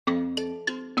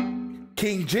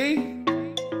King G,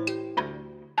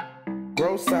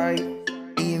 Grow Site,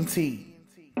 ENT.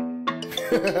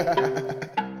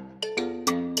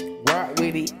 Rock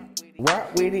with it, rock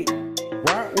with it,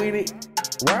 rock with it,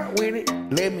 rock with it.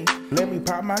 Let me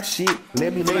pop my shit.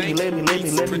 Let me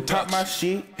pop my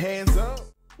shit. Hands up.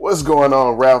 What's going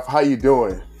on, Ralph? How you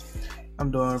doing?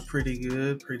 I'm doing pretty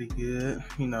good.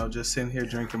 You know, just sitting here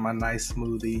drinking my nice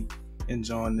smoothie,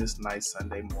 enjoying this nice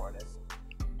Sunday morning.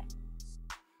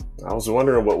 I was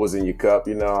wondering what was in your cup.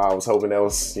 You know, I was hoping that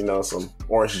was, you know, some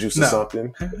orange juice or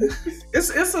something.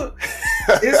 It's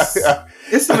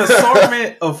an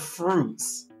assortment of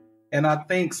fruits, and I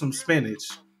think some spinach.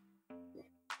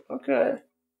 Okay.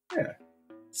 Yeah.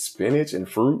 Spinach and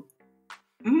fruit?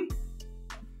 Mm-hmm.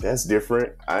 That's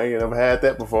different. I ain't never had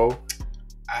that before.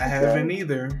 I haven't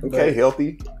either. Okay,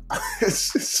 healthy.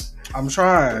 I'm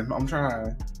trying.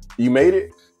 You made it?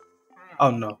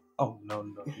 Oh, no.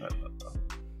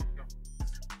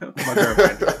 My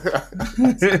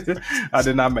girlfriend. I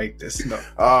did not make this. No.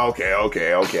 Oh, okay.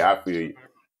 I feel you.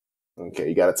 Okay,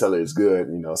 you gotta tell her it's good,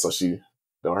 you know, so she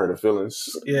don't hurt her feelings.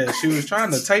 Yeah, she was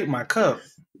trying to take my cup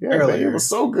earlier. Man, it was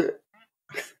so good.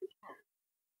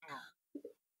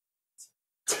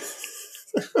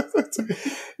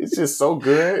 It's just so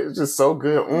good.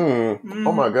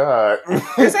 Oh my god!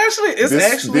 It's actually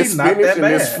this not that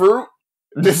bad.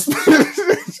 This fruit.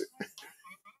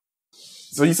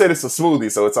 So you said it's a smoothie,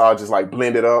 so it's all just like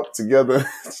blended up together.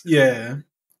 Yeah,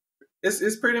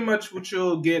 it's pretty much what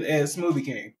you'll get at Smoothie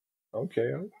King.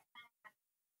 Okay.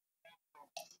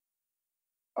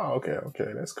 Oh, okay,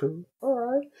 that's cool.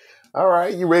 All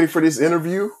right. You ready for this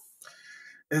interview?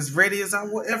 As ready as I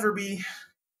will ever be.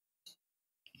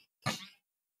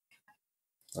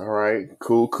 All right,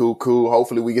 cool.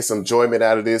 Hopefully we get some enjoyment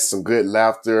out of this, some good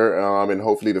laughter, and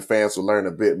hopefully the fans will learn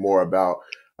a bit more about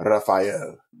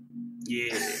Rafael.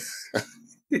 Yeah.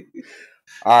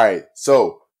 All right,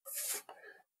 so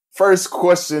first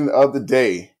question of the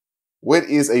day. What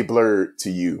is a blerd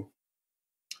to you?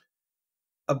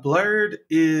 A blerd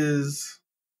is,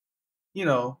 you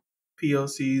know,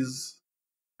 POCs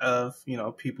of, you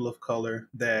know, people of color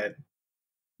that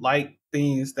like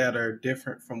things that are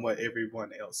different from what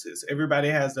everyone else is. Everybody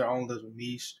has their own little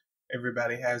niche.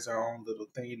 Everybody has their own little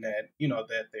thing that, you know,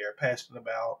 that they are passionate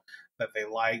about, that they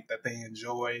like, that they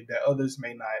enjoy, that others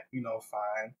may not, you know,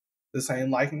 find the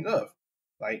same liking of.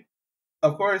 Like,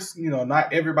 of course, you know,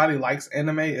 not everybody likes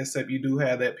anime, except you do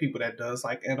have that people that does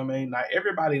like anime. Not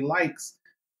everybody likes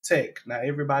tech. Not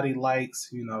everybody likes,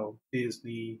 you know,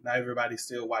 Disney. Not everybody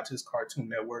still watches Cartoon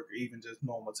Network or even just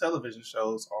normal television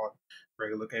shows on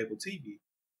regular cable TV.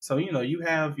 So, you know, you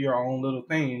have your own little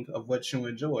thing of what you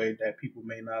enjoy that people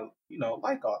may not, you know,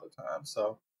 like all the time.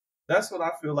 So that's what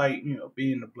I feel like, you know,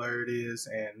 being the blerd is,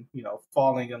 and, you know,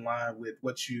 falling in line with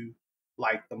what you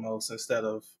like the most instead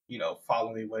of, you know,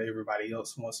 following what everybody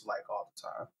else wants to like all the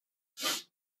time.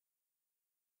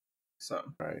 So.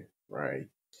 Right.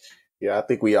 Yeah, I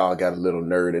think we all got a little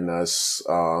nerd in us.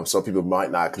 Some people might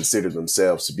not consider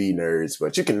themselves to be nerds,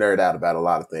 but you can nerd out about a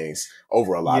lot of things,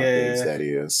 over a lot of things, that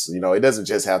is. You know, it doesn't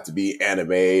just have to be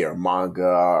anime or manga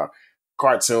or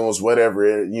cartoons,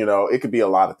 whatever. You know, it could be a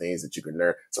lot of things that you can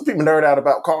nerd. Some people nerd out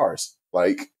about cars.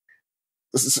 Like,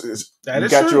 you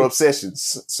got true. Your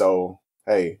obsessions. So,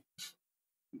 hey.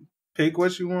 Pick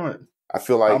what you want. I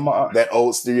feel like that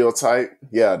old stereotype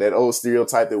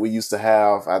that we used to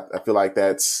have, I feel like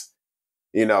that's,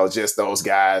 you know, just those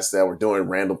guys that were doing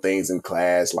random things in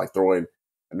class, like throwing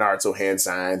Naruto hand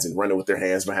signs and running with their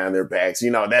hands behind their backs.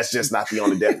 You know, that's just not the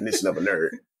only definition of a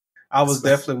nerd. I was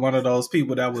definitely one of those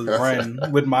people that was running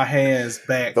with my hands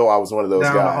back. Though I was one of those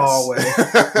down guys. The hallway.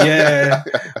 Yeah,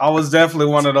 I was definitely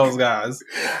one of those guys.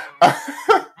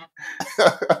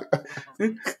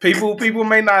 People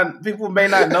may not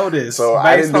know this. So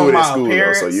I didn't do it at school,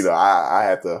 though, so you know I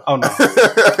had to. Oh no,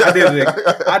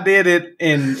 I did it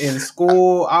in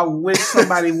school. I wish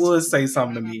somebody would say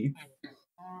something to me.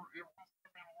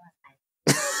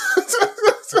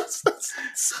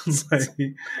 Like,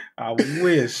 I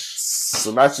wish.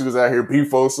 So now she was out here beat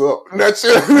folks up. Not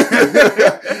you.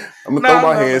 I'm gonna throw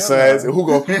my hand signs. And who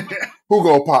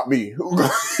gonna pop me?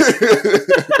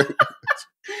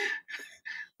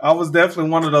 I was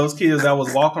definitely one of those kids that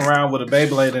was walking around with a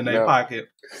Beyblade in their pocket.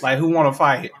 Like, who want to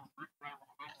fight?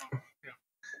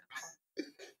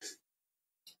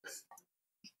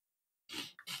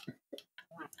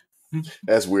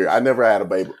 That's weird. I never had a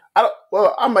Beyblade.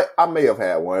 I may have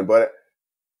had one, but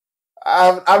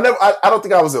I don't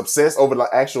think I was obsessed over the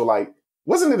actual, like,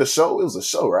 wasn't it a show? It was a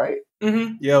show, right?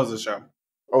 Mm-hmm. Yeah, it was a show.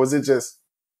 Or was it just?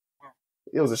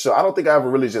 It was a show. I don't think I ever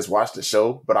really just watched the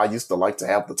show, but I used to like to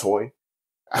have the toy.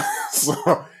 So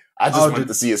I just wanted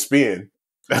to see it spin.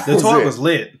 The 12 was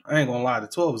lit. I ain't gonna lie, the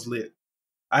 12 was lit.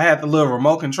 I had the little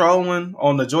remote control one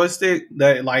on the joystick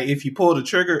that, like, if you pull the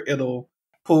trigger, it'll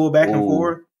pull back and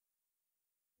forward.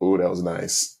 Ooh, that was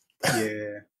nice.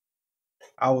 Yeah,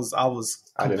 I was.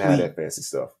 I didn't have that fancy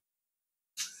stuff.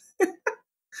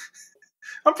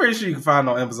 I'm pretty sure you can find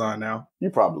it on Amazon now. You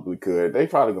probably could. They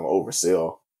probably gonna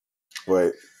oversell,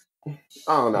 but I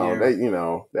don't know. Yeah. They,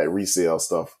 that resale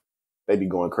stuff, they be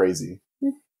going crazy.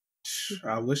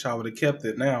 I wish I would have kept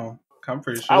it now. I'm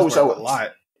pretty sure it's worth a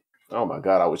lot. Oh my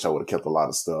God, I wish I would have kept a lot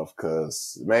of stuff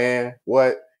because, man,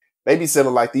 what? They be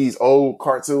selling like these old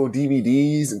cartoon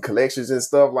DVDs and collections and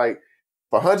stuff like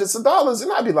for hundreds of dollars.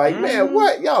 And I'd be like, man,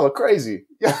 what? Y'all are crazy.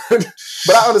 But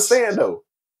I understand though.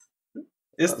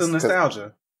 It's the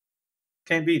nostalgia.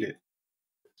 Can't beat it.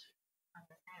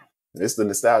 It's the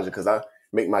nostalgia because I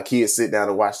make my kids sit down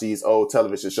and watch these old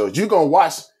television shows. You gonna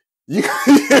watch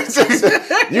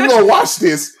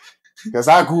this. Because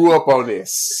I grew up on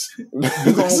this.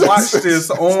 You're going to watch this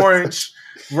orange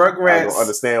Rugrats I don't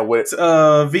understand what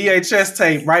VHS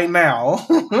tape right now.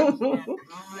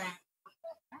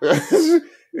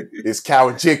 It's cow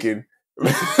and chicken.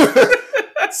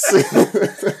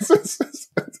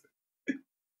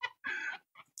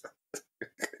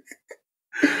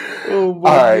 All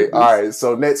right.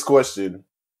 So next question.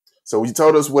 So you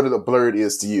told us what a Blerd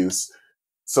is to use.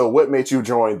 So what made you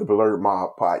join the Blerd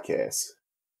Mob Podcast?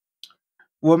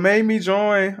 What made me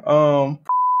join,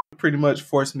 pretty much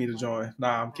forced me to join.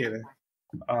 Nah, I'm kidding.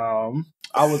 I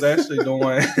was actually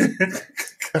doing,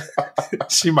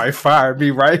 she might fire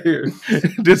me right here.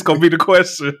 This gonna be the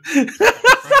question.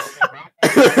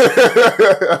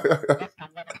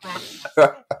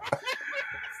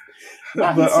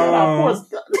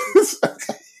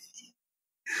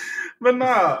 But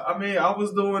nah, I mean, I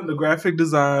was doing the graphic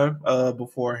design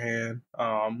beforehand.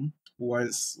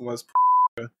 Once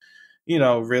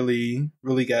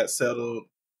really got settled.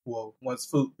 Well, once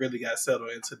Fook really got settled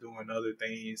into doing other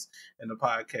things in the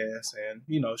podcast, and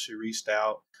she reached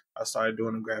out. I started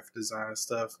doing the graphic design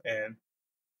stuff, and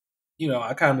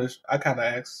I kind of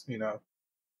asked,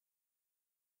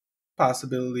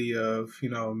 possibility of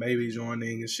maybe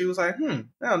joining, and she was like,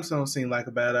 that don't seem like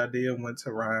a bad idea. Went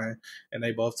to Ryan, and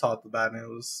they both talked about it. It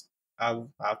was I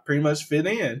pretty much fit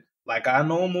in like our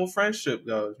normal friendship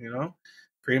goes,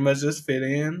 Pretty much just fit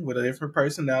in with a different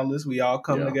personalities. We all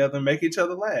come together and make each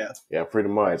other laugh. Yeah, pretty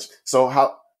much. So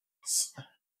how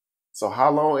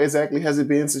long exactly has it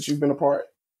been since you've been apart?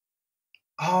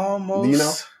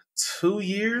 Almost 2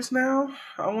 years now,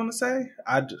 I want to say.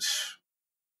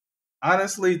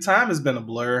 Honestly, time has been a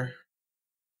blur.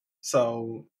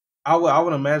 So I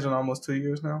would imagine almost 2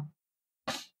 years now.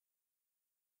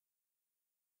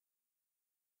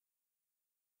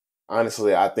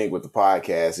 Honestly, I think with the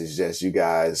podcast, it's just you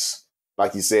guys,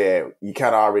 like you said, you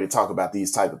kind of already talk about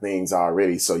these type of things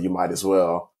already, so you might as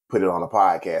well put it on a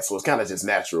podcast. So it's kind of just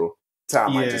natural.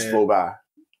 Time might just flow by.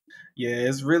 Yeah,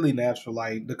 it's really natural.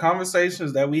 Like the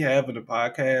conversations that we have in the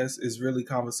podcast is really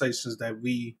conversations that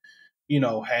we,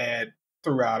 had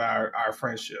throughout our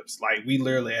friendships. Like we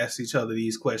literally ask each other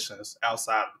these questions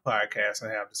outside of the podcast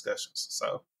and have discussions.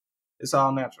 So it's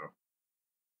all natural.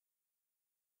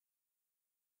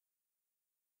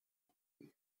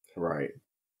 Right.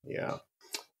 Yeah.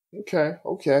 Okay.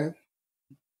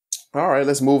 All right.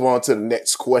 Let's move on to the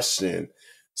next question.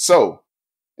 So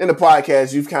in the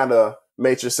podcast, you've kind of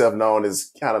made yourself known as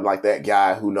kind of like that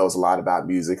guy who knows a lot about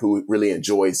music, who really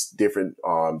enjoys different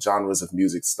genres of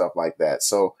music, stuff like that.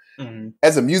 So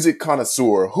as a music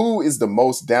connoisseur, who is the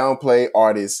most downplayed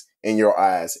artist in your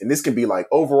eyes? And this can be like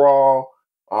overall,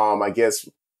 I guess,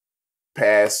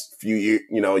 past few years,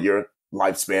 your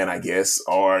lifespan, I guess,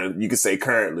 or you could say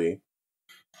currently.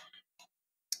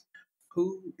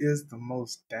 Who is the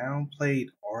most downplayed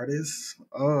artist?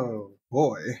 Oh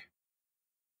boy.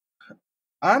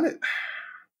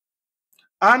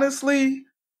 Honestly,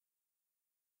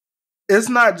 it's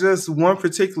not just one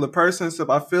particular person. So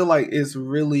I feel like it's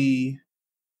really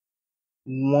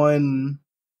one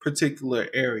particular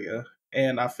area.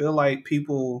 And I feel like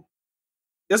people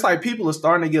are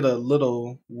starting to get a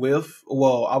little whiff.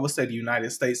 Well, I would say the United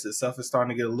States itself is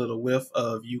starting to get a little whiff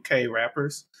of UK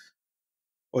rappers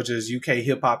or just UK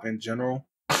hip hop in general.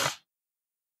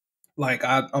 Like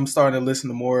I'm starting to listen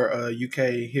to more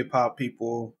UK hip hop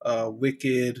people,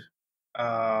 Wicked,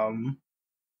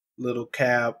 Little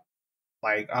Cap.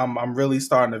 Like I'm really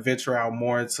starting to venture out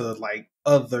more into like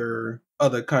other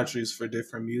countries for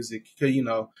different music. Cause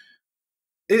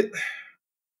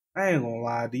I ain't gonna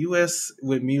lie, the US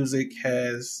with music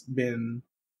hasn't been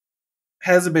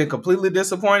completely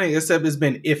disappointing, except it's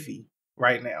been iffy,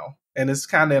 right now, and it's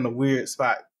kind of in a weird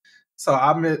spot. So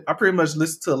I pretty much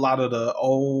listen to a lot of the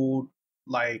old,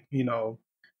 like,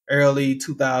 early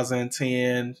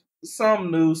 2010,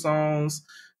 some new songs,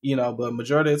 but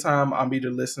majority of the time I'm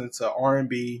either listening to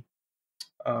R&B,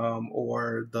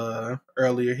 or the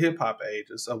earlier hip hop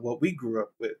ages of what we grew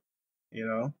up with.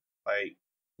 Like,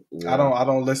 Yeah. I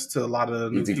don't listen to a lot of the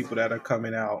new people that are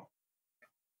coming out.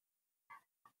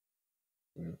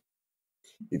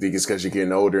 You think it's because you're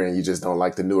getting older and you just don't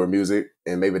like the newer music,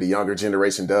 and maybe the younger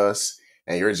generation does,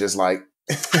 and you're just like,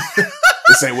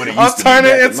 this ain't what it used to be. I'm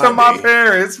turning into my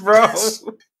parents, bro.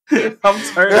 I'm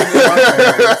turning into my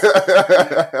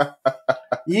parents.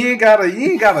 You ain't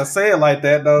gotta say it like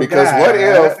that, though. Because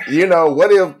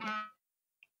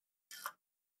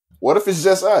what if it's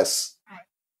just us?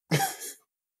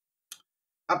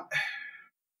 I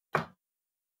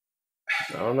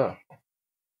don't know.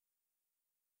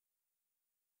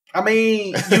 I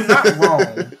mean, you're not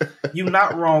wrong. You're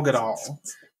not wrong at all.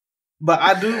 But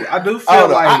I do feel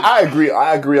like I agree.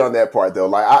 I agree on that part, though.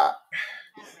 Like I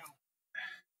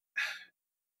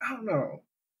don't know.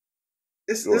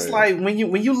 It's like when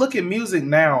you look at music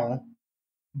now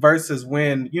versus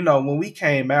when we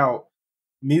came out,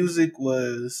 music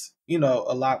was a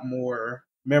lot more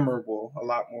memorable, a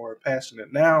lot more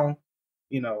passionate. Now,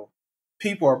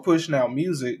 people are pushing out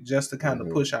music just to kind of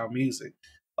push out music.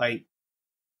 Like,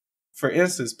 for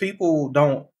instance,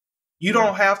 you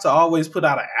don't have to always put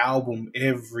out an album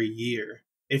every year.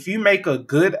 If you make a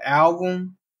good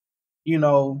album,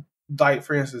 like,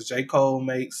 for instance, J. Cole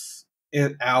makes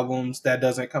albums that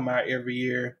doesn't come out every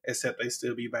year, except they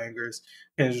still be bangers.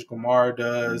 Kendrick Lamar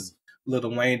does.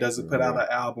 Lil Wayne doesn't put out an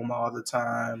album all the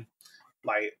time.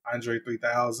 Like Andre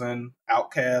 3000,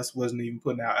 Outkast wasn't even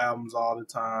putting out albums all the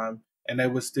time, and they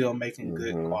were still making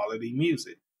good quality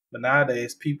music. But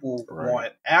nowadays, people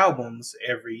want albums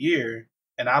every year,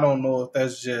 and I don't know if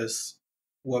that's just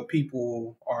what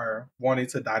people are wanting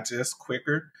to digest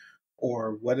quicker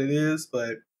or what it is,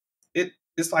 but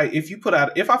it's like if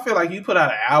I feel like you put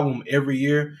out an album every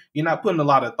year, you're not putting a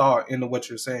lot of thought into what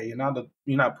you're saying. You're not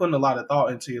putting a lot of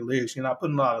thought into your lyrics. You're not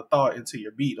putting a lot of thought into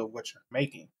your beat of what you're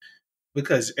making,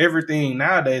 because everything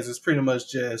nowadays is pretty much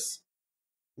just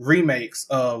remakes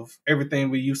of everything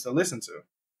we used to listen to.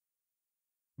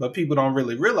 But people don't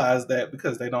really realize that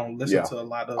because they don't listen to a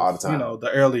lot of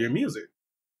the earlier music.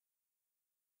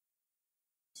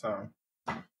 So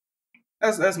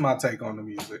that's my take on the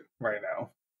music right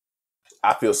now.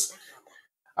 I feel so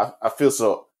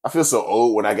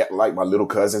old when I get like my little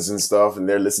cousins and stuff, and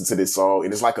they're listening to this song,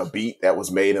 and it's like a beat that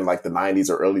was made in like the 90s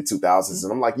or early 2000s,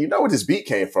 and I'm like, you know where this beat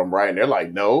came from, right? And they're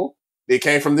like, no, it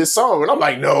came from this song, and I'm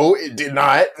like, no, it did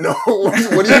not. No,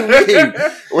 what do you mean?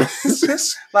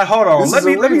 Like, hold on,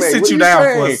 let me sit you down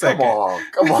for a second.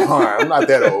 Come on, I'm not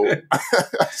that old.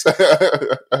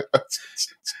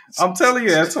 I'm telling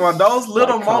you, Antoine, those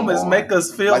little moments make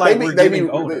us feel like we're getting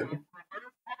older.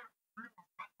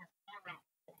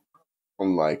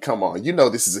 I'm like, come on,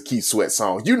 this is a Keith Sweat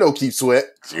song. Keith Sweat.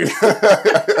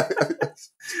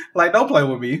 Like, don't play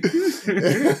with me.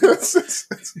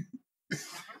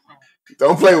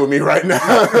 Don't play with me right now.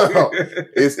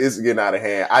 It's getting out of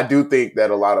hand. I do think that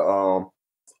a lot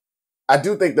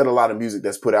of music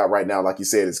that's put out right now, like you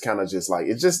said, is kind of just like,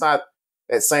 it's just not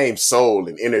that same soul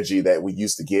and energy that we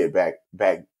used to get back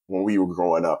when we were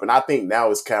growing up. And I think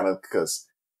now it's kind of because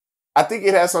I think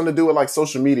it has something to do with like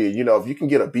social media. If you can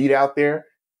get a beat out there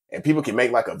and people can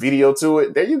make like a video to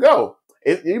it, there you go.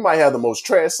 You might have the most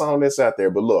trash song that's out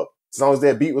there, but look, as long as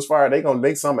that beat was fire, they're going to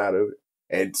make something out of it.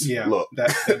 And look,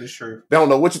 that is true. They don't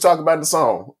know what you talk about in the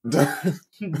song.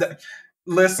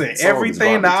 Listen,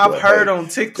 everything that I've heard on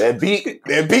TikTok,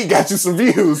 that beat got you some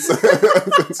views.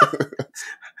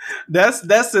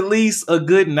 That's at least a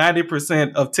good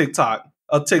 90% of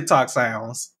TikTok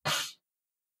sounds.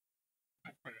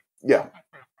 Yeah,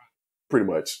 pretty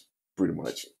much.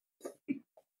 That's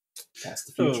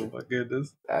the future. Oh my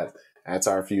goodness, that's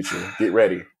our future. Get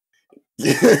ready.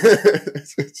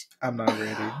 I'm not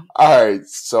ready. All right,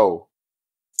 so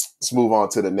let's move on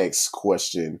to the next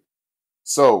question.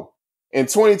 So in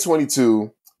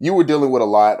 2022, you were dealing with a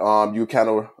lot. You kind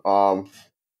of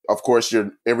course,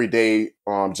 your everyday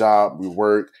job, we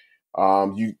work.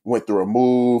 You went through a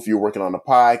move. You were working on a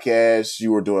podcast.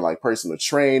 You were doing like personal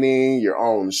training, your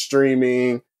own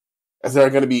streaming. Is there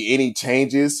going to be any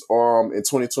changes in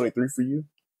 2023 for you?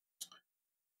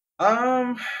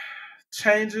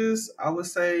 Changes, I would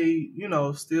say,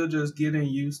 still just getting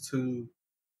used to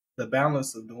the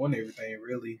balance of doing everything,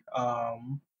 really.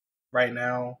 Right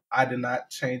now, I did not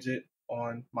change it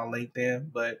on my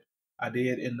LinkedIn, but I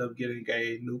did end up getting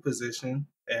a new position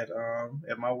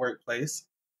at my workplace.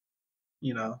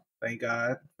 You know, thank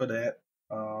God for that.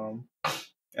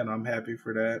 And I'm happy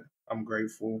for that. I'm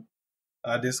grateful.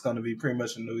 This is going to be pretty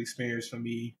much a new experience for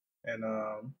me, and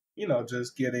you know,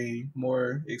 just getting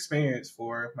more experience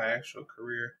for my actual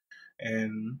career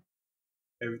and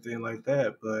everything like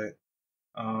that. But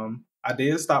I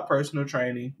did stop personal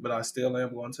training, but I still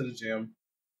am going to the gym.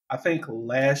 I think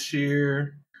last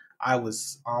year I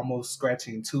was almost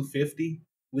scratching 250,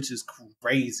 which is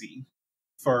crazy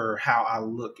for how I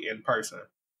look in person.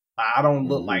 I don't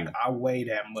look like I weigh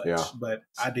that much, but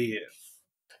I did.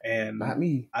 And not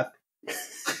me. Not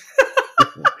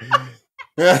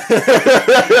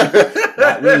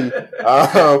me.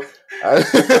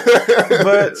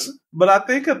 But I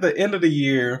think at the end of the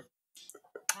year,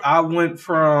 I was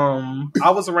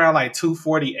around like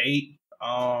 248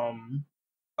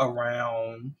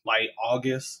 around like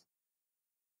August,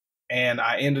 and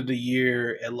I ended the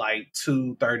year at like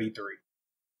 233.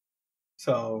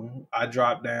 So I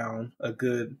dropped down a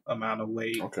good amount of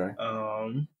weight. Okay.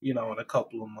 You know, in a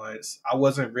couple of months. I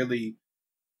wasn't really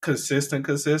consistent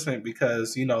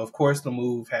because, you know, of course the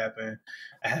move happened.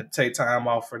 I had to take time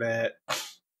off for that.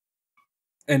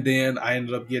 And then I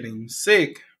ended up getting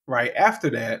sick right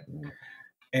after that.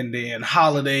 And then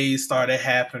holidays started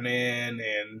happening,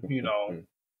 and, you know,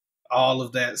 all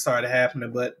of that started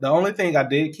happening. But the only thing I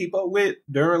did keep up with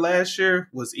during last year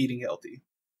was eating healthy.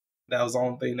 That was the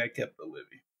only thing that kept up with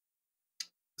me.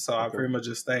 So I pretty much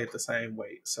just stayed the same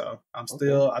weight. So I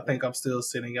think I'm still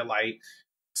sitting at like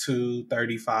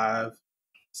 235.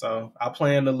 So I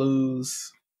plan to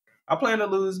lose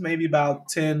maybe about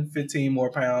 10, 15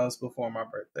 more pounds before my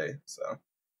birthday. So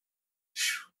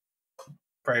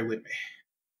pray with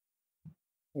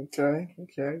me. Okay.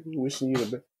 Wishing you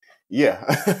the best. Yeah.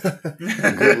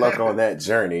 Good luck on that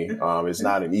journey. It's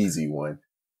not an easy one.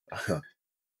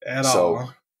 At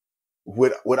all.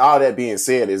 With all that being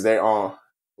said, is there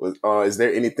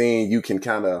anything you can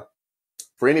kind of,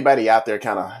 for anybody out there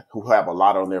kind of who have a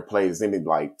lot on their plate, is any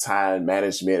like time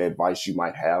management advice you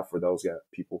might have for those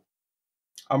people?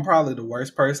 I'm probably the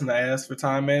worst person to ask for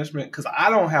time management because I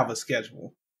don't have a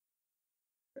schedule.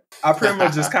 I pretty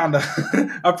much just kind of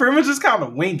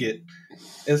wing it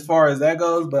as far as that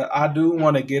goes. But I do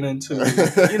want to get into,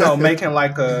 you know, making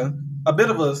like a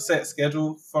bit of a set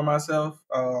schedule for myself.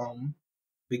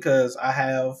 Because I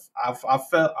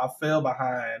fell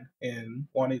behind in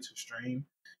wanting to stream,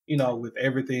 you know, with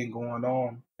everything going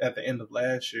on at the end of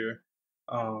last year.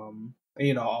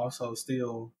 You know, also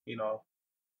still, you know,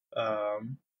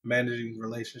 managing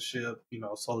relationship, you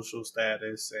know, social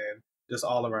status, and just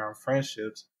all around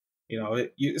friendships. You know,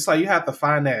 it's like you have to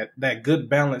find that good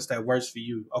balance that works for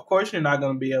you. Of course, you're not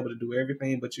going to be able to do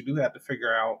everything, but you do have to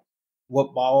figure out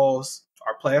what balls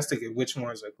are plastic and which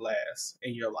ones are glass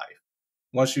in your life.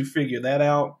 Once you figure that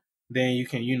out, then you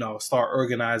can, you know, start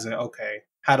organizing, okay,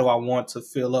 how do I want to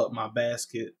fill up my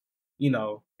basket, you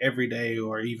know, every day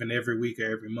or even every week or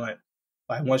every month.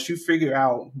 Like once you figure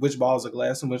out which balls are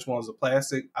glass and which ones are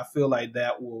plastic, I feel like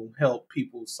that will help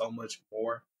people so much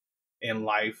more in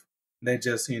life than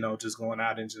just, you know, just going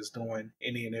out and just doing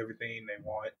any and everything they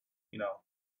want. You know,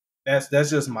 that's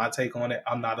just my take on it.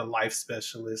 I'm not a life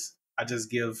specialist. I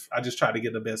just try to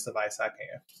give the best advice I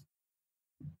can.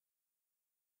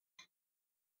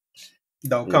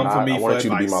 Don't come for me for advice. I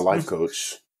want you to be my life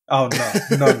coach. Oh, no.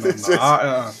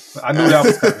 I knew that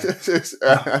was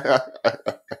coming.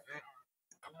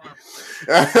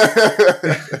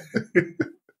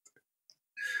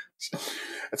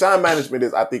 Time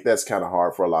management I think that's kind of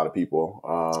hard for a lot of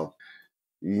people.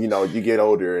 You know, you get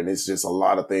older and it's just a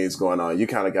lot of things going on. You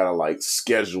kind of got to like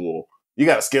schedule. You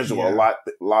got to schedule a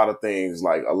lot of things,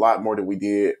 like a lot more than we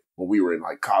did when we were in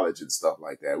like college and stuff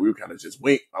like that. We were kind of just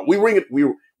wing it.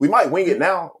 We might wing it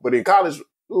now, but in college,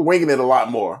 we were winging it a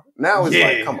lot more. Now it's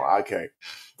like, come on, okay.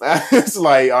 It's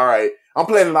like, all right, I'm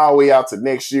planning all the way out to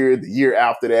next year, the year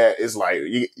after that. It's like,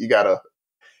 you gotta,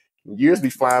 years be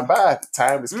flying by.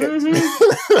 Time is catching.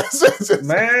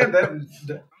 Man,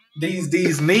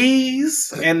 these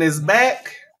knees and this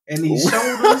back and these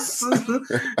shoulders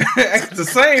ain't the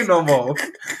same no more.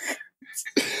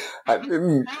 I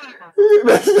need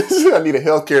a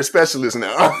healthcare specialist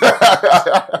now.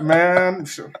 Man,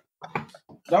 sure.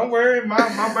 Don't worry,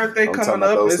 my birthday coming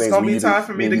up. It's gonna be time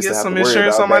for me to get some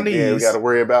insurance on my knees. Yeah, we got to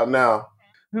worry about now.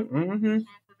 Mm-hmm.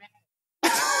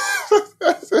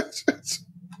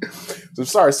 I'm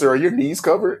sorry, sir. Are your knees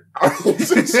covered? I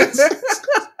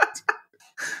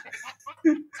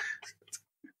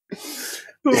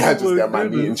just got my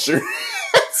knee insurance.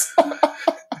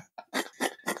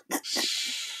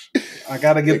 I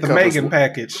gotta get the Megan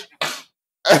package.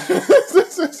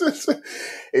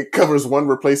 It covers one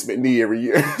replacement knee every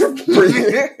year.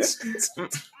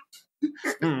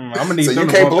 I'm gonna need so you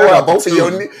can't blow out both of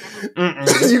your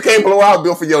knees. You can't blow out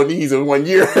both of your knees in 1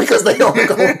 year because they only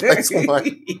gonna replace one.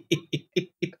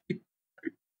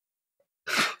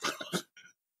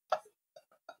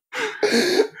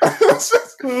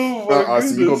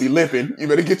 So you're gonna be limping. You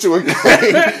better get you a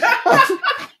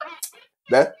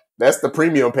That's the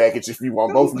premium package if you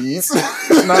want both knees.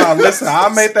 Nah, listen,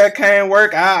 I'll make that cane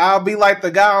work. I'll be like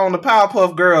the guy on the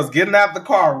Powerpuff Girls, getting out the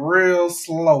car real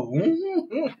slow.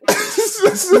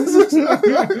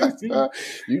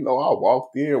 You know, I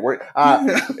walked in, work.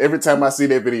 Every time I see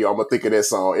that video, I'm gonna think of that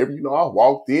song. I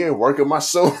walked in, working my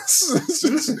shoulders.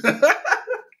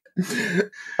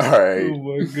 All right. Oh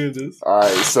my goodness. All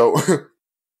right, so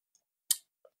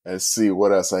let's see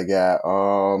what else I got.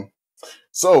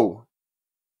 So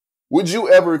would you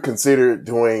ever consider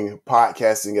doing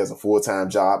podcasting as a full-time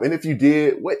job? And if you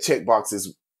did, what check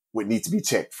boxes would need to be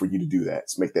checked for you to do that?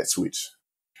 Let's make that switch.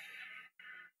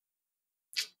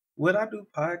 Would I do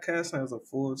podcasting as a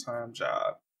full-time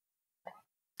job?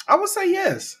 I would say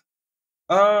yes.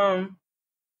 I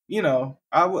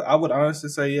would honestly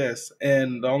say yes.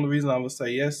 And the only reason I would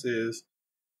say yes is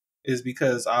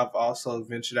because I've also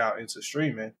ventured out into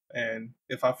streaming. And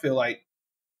if I feel like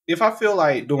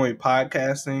doing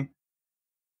podcasting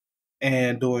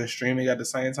and doing streaming at the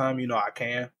same time, I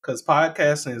can. Because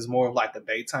podcasting is more of like a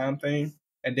daytime thing.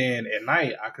 And then at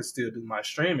night, I could still do my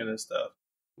streaming and stuff.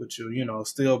 Which will,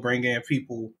 still bring in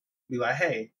people, be like,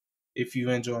 hey, if you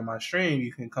enjoy my stream,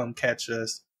 you can come catch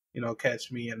us,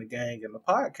 catch me and the gang in the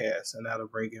podcast. And that'll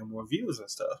bring in more views and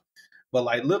stuff. But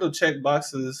like little check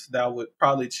boxes that I would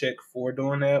probably check for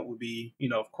doing that would be,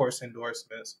 of course,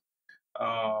 endorsements,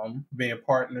 being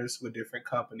partners with different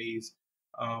companies,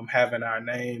 having our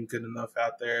name good enough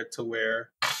out there to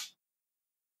where,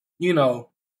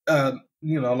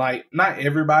 like not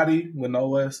everybody would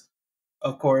know us,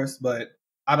 of course, but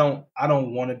I don't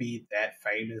want to be that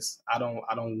famous. I don't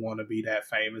want to be that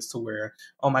famous to where,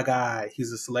 oh my God,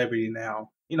 he's a celebrity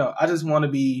now. I just want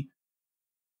to be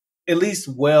at least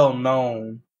well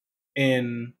known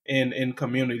in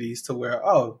communities to where,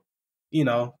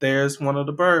 there's one of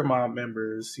the Blerd Mob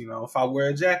members. If I wear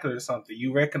a jacket or something,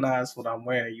 you recognize what I'm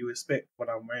wearing, you expect what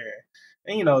I'm wearing.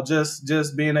 And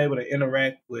just being able to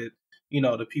interact with,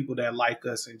 the people that like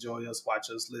us, enjoy us, watch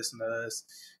us, listen to us,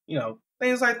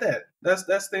 things like that.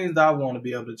 That's things that I want to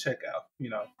be able to check out,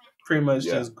 pretty much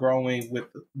just growing with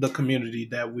the community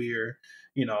that we're,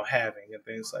 having and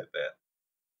things like that.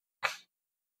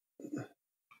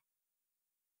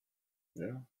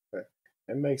 Yeah,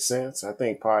 that makes sense. I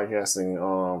think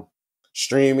podcasting,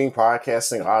 streaming,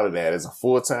 podcasting, all of that is a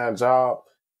full-time job.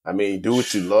 I mean, do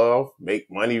what you love, make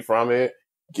money from it,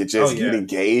 get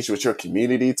engaged with your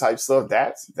community type stuff.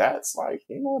 That's like,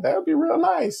 that would be real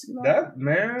nice. That,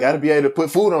 man. Got to be able to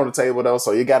put food on the table though,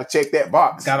 so you got to check that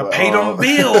box. Got to pay them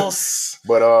bills.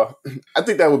 But I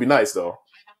think that would be nice though.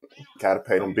 Got to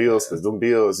pay them bills because them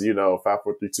bills, 5, 4,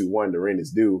 3, 2, 1, the rent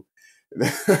is due.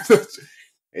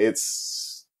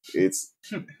 It's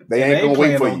they ain't gonna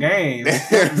wait for you. Games.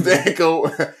 They ain't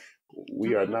go.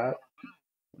 We are not.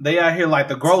 They out here like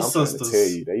the Gross Sisters.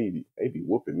 Tell you, they be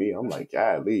whooping me. I'm like,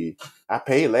 golly, I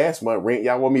paid last month rent.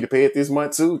 Y'all want me to pay it this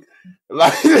month too?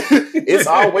 Like, it's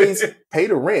always pay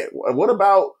the rent. What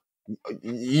about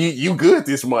you? Good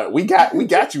this month? We got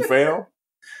you, fam.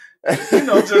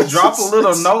 Just drop a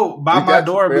little note by my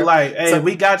door and be like, hey,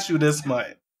 we got you this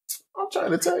month. I'm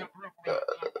trying to tell you.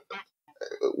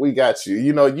 We got you.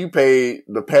 You paid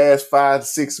the past 5 to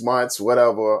 6 months,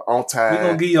 whatever, on time. We're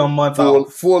going to give you a month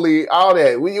off. Fully, all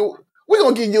that. We're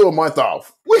going to give you a month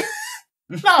off.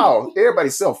 No,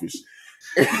 everybody's selfish.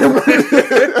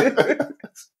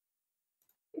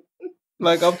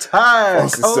 Like, I'm tired.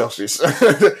 Selfish.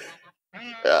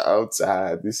 I'm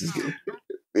tired. This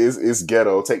is it's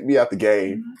ghetto. Take me out the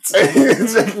game.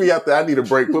 Take me out there. I need a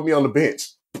break. Put me on the bench.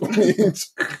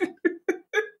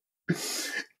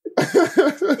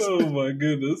 Oh my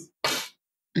goodness.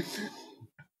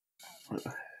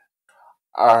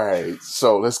 All right,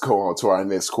 so let's go on to our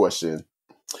next question.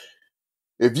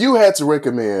 If you had to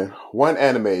recommend one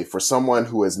anime for someone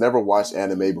who has never watched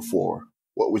anime before,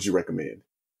 what would you recommend?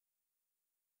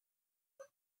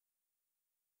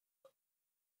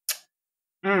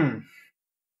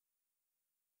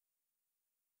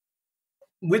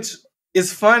 Which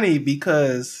is funny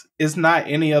because it's not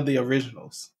any of the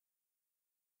originals.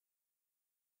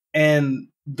 And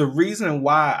the reason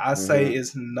why I say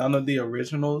it's none of the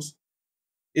originals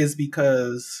is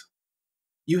because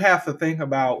you have to think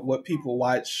about what people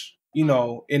watch,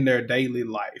 in their daily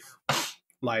life.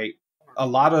 Like, a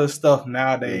lot of stuff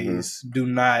nowadays do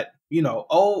not,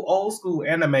 old school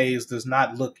animes does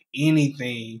not look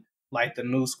anything like the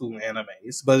new school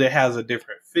animes, but it has a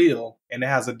different feel and it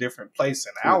has a different place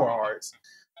in our hearts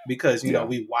because,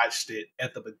 we watched it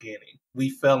at the beginning. We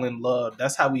fell in love.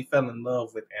 That's how we fell in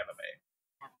love with anime.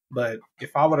 But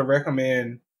if I were to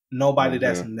recommend nobody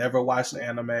that's never watched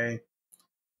anime,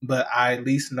 but I at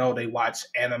least know they watch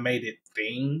animated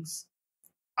things,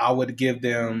 I would give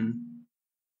them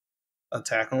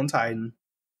Attack on Titan.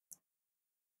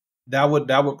 That would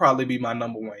probably be my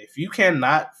number one. If you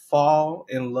cannot fall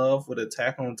in love with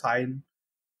Attack on Titan,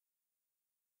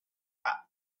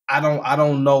 I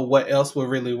don't know what else would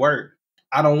really work.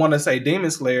 I don't want to say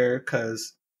Demon Slayer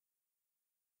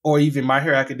or even My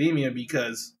Hero Academia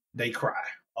because they cry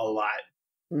a lot.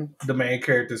 The main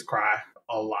characters cry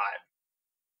a lot.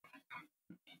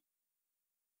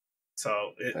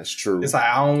 So that's true. It's like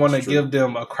I don't want to give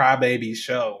them a crybaby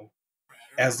show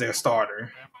as their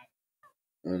starter.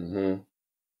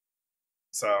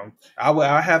 So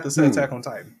I have to say Attack on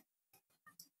Titan.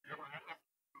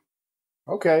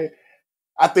 Okay,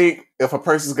 I think if a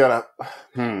person's gonna,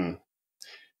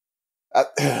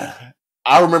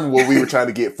 I remember when we were trying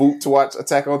to get Food to watch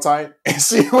Attack on Titan, and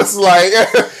she was like,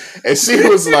 they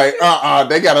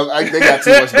got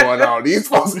too much going on. These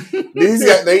folks,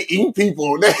 they eat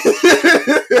people.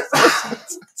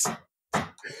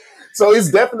 So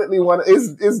it's definitely one.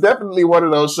 It's definitely one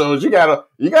of those shows you gotta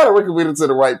recommend it to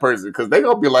the right person because they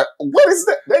gonna be like, what is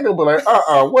that? They gonna be like,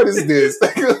 what is this?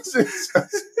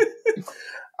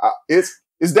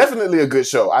 It's definitely a good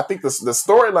show. I think the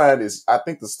storyline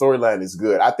is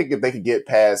good. I think if they could get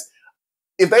past,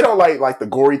 if they don't like the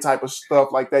gory type of stuff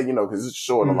like that, because it's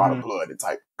showing a lot of blood and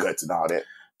type guts and all that.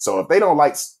 So if they don't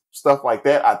like stuff like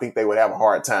that, I think they would have a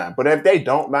hard time. But if they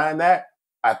don't mind that,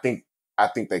 I think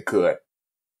they could.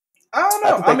 I don't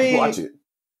know. I mean, watch it.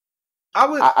 I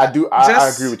would. I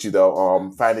agree with you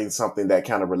though. Finding something that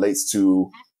kind of relates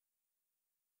to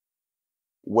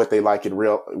what they like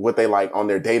what they like on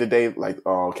their day to day, like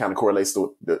kind of correlates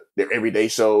to their everyday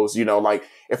shows. Like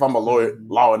if I'm a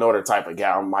Law and Order type of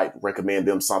guy, I might recommend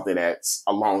them something that's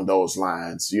along those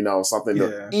lines. Something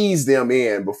to ease them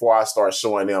in before I start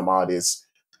showing them all this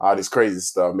crazy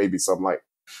stuff. Maybe something like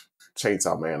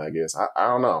Chainsaw Man. I guess I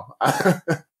don't know.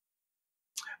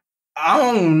 I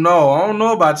don't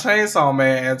know about Chainsaw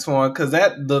Man, Antoine, because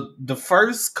the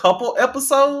first couple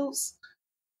episodes.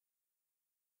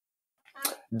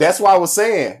 That's why I was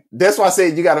saying. That's why I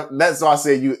said that's why I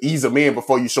said you ease them in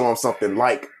before you show them something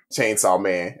like Chainsaw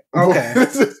Man. Okay.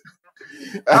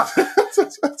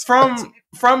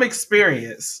 From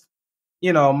experience,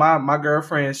 my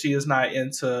girlfriend, she is not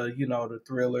into the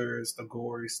thrillers, the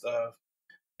gory stuff,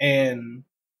 and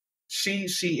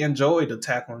she enjoyed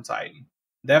Attack on Titan.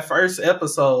 That first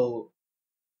episode,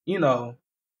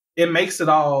 it makes it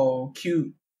all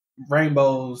cute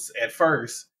rainbows at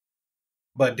first,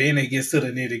 but then it gets to the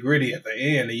nitty gritty at the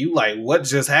end, and you like, what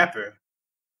just happened?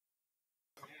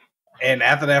 And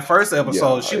after that first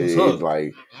episode, she was hooked.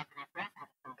 Like,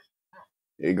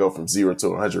 it go from 0 to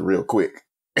 100 real quick.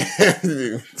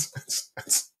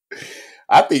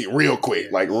 I think real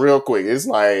quick. It's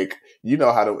like,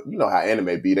 how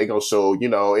anime be. They gonna show,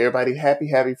 everybody happy,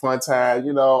 fun time,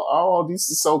 oh, this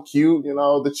is so cute,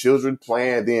 the children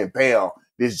playing, then bam,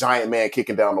 this giant man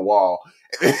kicking down the wall.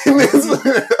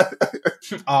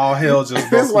 All hell just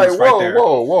broke it's like, loose whoa, right there.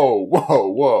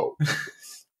 whoa.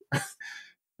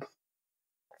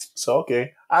 So,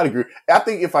 okay, I'd agree. I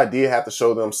think if I did have to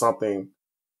show them something,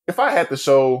 if I had to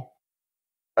show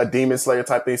a Demon Slayer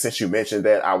type thing, since you mentioned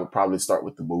that, I would probably start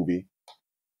with the movie.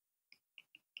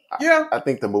 Yeah. I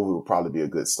think the movie would probably be a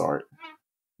good start.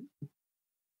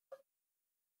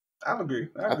 I agree.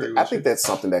 I think that's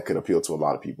something that could appeal to a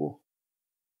lot of people.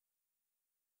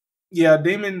 Yeah,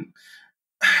 Demon.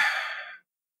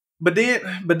 But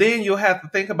then you'll have to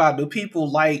think about, do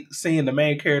people like seeing the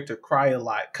main character cry a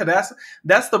lot? Cause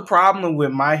that's the problem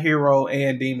with My Hero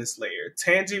and Demon Slayer.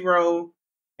 Tanjiro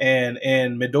and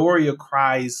Midoriya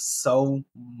cries so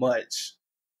much.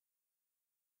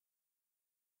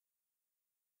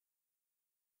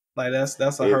 Like that's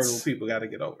a hurdle people got to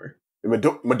get over.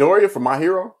 Midoriya from My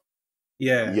Hero?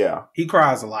 Yeah. He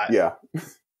cries a lot. Yeah.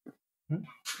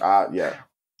 Yeah.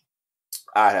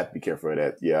 I have to be careful of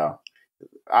that. Yeah.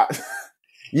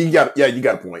 You got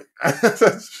a point.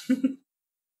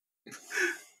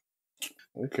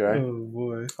 Okay. Oh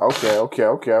boy.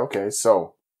 Okay.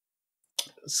 So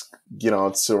let's get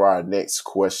on to our next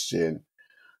question.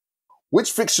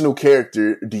 Which fictional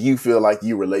character do you feel like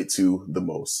you relate to the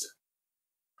most?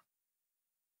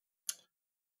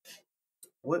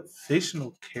 What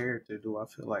fictional character do I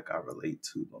feel like I relate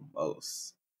to the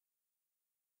most?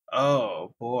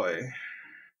 Oh boy.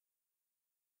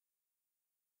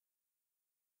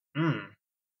 Yeah,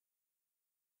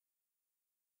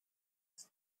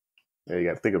 you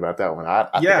got to think about that one. I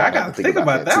got to think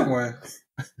about that one.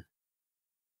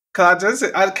 Cause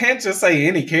I can't just say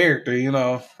any character, you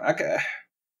know.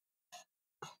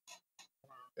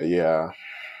 Yeah,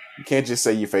 you can't just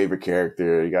say your favorite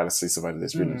character. You got to say somebody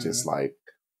that's really just like,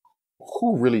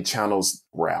 who really channels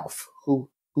Ralph? Who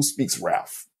speaks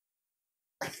Ralph?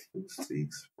 Who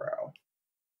speaks Ralph?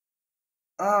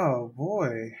 Oh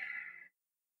boy,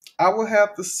 I would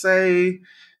have to say,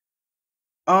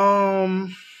 I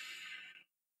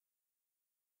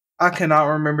cannot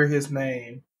remember his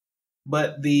name,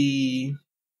 but I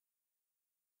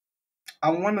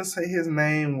want to say his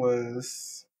name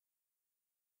was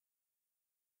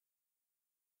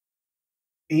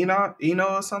Eno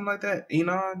or something like that.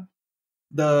 Enon,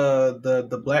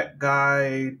 the black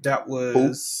guy that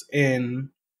was in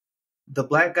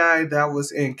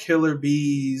Killer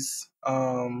Bee's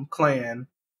clan,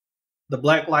 the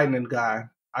Black Lightning guy.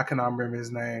 I cannot remember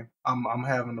his name. I'm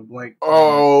having a blank.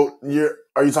 Oh,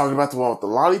 are you talking about the one with the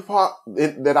lollipop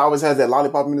that always has that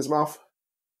lollipop in his mouth?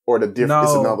 Or the different? No.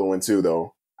 It's another one too,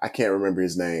 though. I can't remember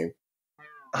his name.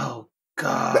 Oh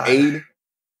God, the aide,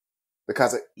 the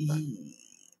Kaze.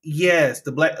 Yes,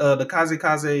 the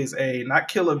Kaze is a not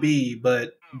Killer Bee,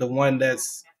 but the one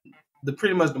that's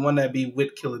pretty much the one that be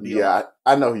with Killer Bee. Yeah,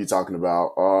 I know who you're talking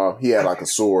about. He had like a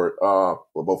sword. Well,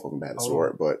 both of them had a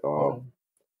sword, but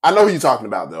I know who you're talking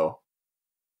about though.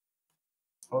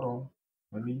 Hold on,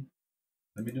 let me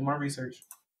do my research.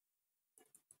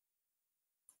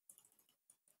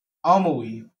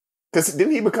 Aomui. Because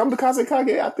didn't he become the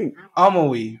Kazekage? I think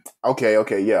Aomui.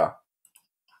 Okay, yeah.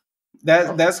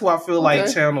 That's who I feel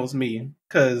like channels me.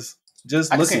 Because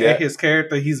just looking at his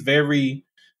character, he's very,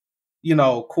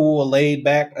 cool, laid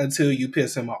back until you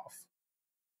piss him off.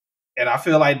 And I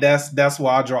feel like that's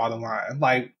where I draw the line.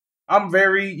 Like, I'm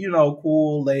very,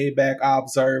 cool, laid back. I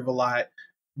observe a lot,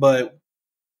 but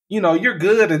you're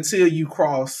good until you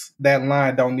cross that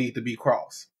line. Don't need to be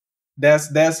crossed.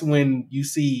 That's when you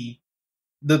see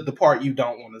the part you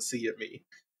don't want to see of me.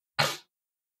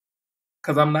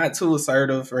 Because I'm not too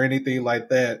assertive or anything like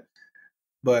that.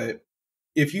 But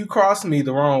if you cross me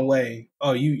the wrong way,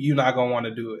 you're not going to want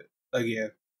to do it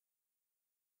again.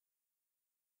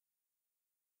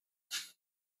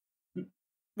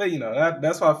 But,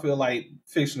 that's why I feel like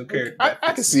fictional character.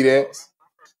 I can see that.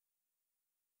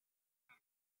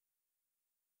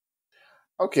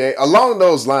 Okay, along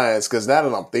those lines, because now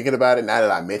that I'm thinking about it, now that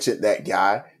I mentioned that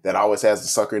guy that always has the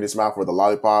sucker in his mouth with the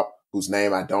lollipop, whose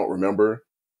name I don't remember.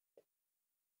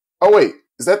 Oh, wait.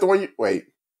 Is that the one wait.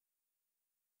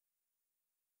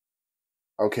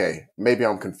 Okay, maybe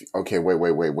I'm confused. Okay, wait.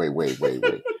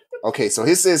 Okay, so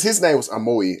his name was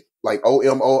Aomui, like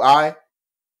Omoi.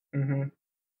 Mm-hmm.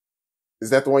 Is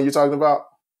that the one you're talking about?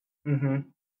 Mm-hmm.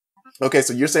 Okay,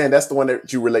 so you're saying that's the one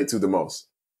that you relate to the most?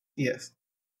 Yes.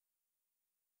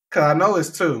 Because I know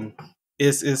it's two.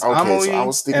 It's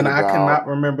Aomui, so and I cannot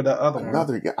remember the other one.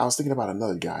 I was thinking about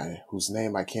another guy whose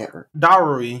name I can't remember.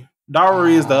 Daruri.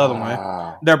 Daruri is the other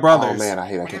one. They're brothers. Oh, man, I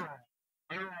hate that.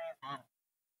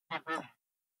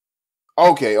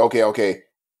 Okay. Okay,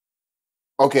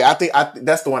 I think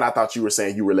that's the one I thought you were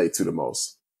saying you relate to the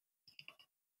most.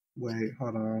 Wait,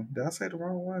 hold on. Did I say the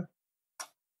wrong one?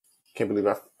 Can't believe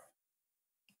I...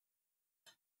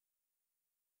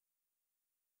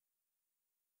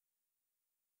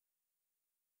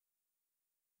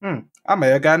 I may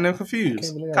have gotten them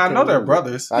confused. I know they're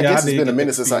brothers. I guess it's been a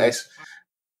minute since I actually...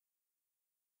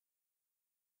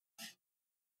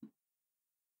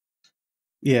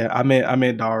 Yeah, I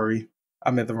meant Dari.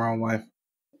 I meant the wrong one.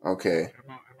 Okay,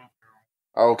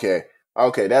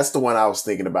 that's the one I was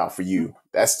thinking about for you.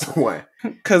 That's the one.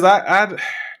 Because I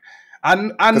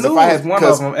knew it was one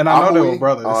of them, and I know they were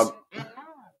brothers.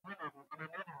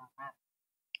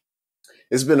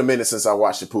 It's been a minute since I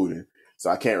watched Shippuden, so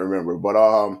I can't remember. But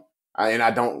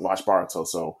I don't watch Boruto,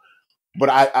 so. But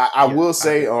I will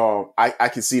say I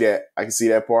can see that. I can see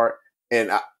that part,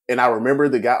 and I remember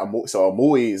the guy. So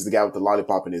Aomui is the guy with the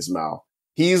lollipop in his mouth.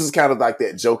 He's kind of like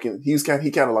that joking. He kind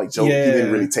of like joking. Yeah. He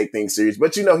didn't really take things serious,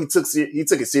 but he took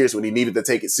it serious when he needed to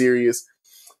take it serious.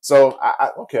 So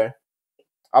okay,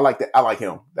 I like that. I like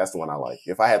him. That's the one I like.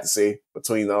 If I had to say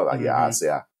between those,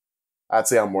 I'd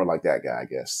say I'm more like that guy, I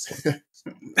guess.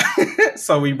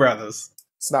 So we brothers.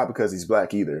 It's not because he's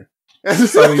black either.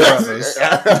 So we brothers.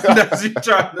 That's you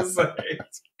trying to say.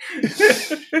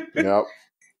 Yep.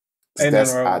 I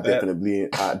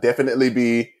definitely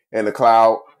be in the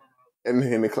cloud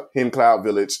in Cloud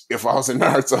Village if I was in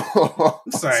Naruto.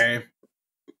 Same.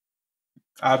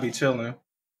 I'll be chilling.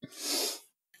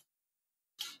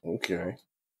 Okay.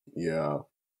 Yeah.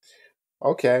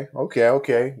 Okay.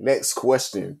 Next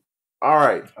question. All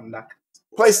right. I'm not.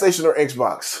 PlayStation or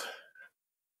Xbox?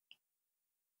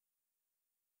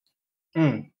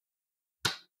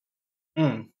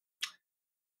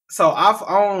 So I've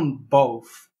owned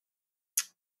both.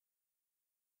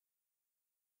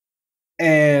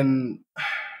 And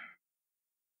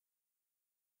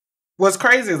what's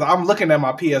crazy is I'm looking at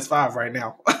my PS5 right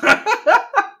now.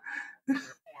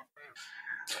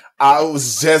 I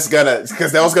was just gonna,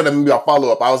 because that was gonna be a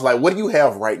follow up. I was like, what do you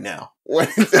have right now?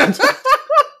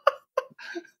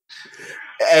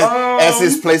 As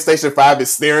his PlayStation 5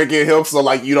 is staring at him, so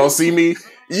like, you don't see me?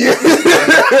 Yeah.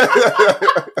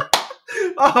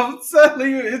 I'm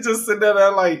telling you, it's just sitting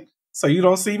there like, so you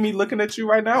don't see me looking at you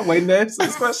right now, waiting to answer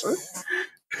this question?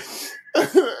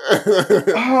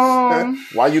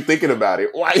 Why are you thinking about it?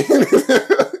 Why?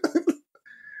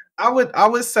 I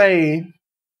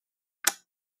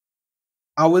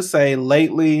would say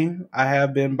lately I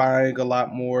have been buying a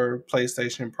lot more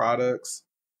PlayStation products.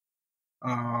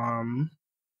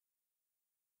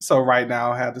 So right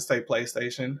now I have to say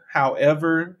PlayStation.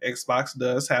 However, Xbox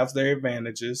does have their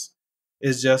advantages.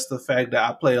 It's just the fact that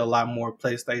I play a lot more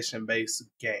PlayStation-based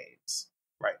games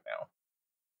right now.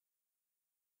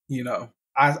 You know,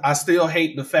 I still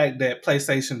hate the fact that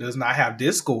PlayStation does not have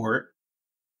Discord.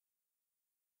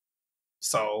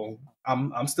 So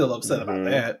I'm still upset about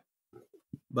that.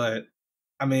 But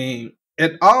I mean,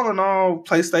 all in all,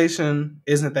 PlayStation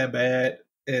isn't that bad,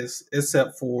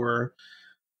 except for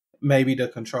maybe the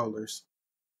controllers.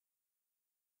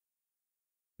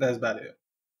 That's about it.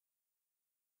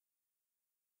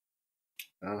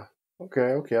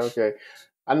 Okay.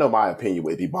 I know my opinion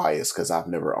would be biased because I've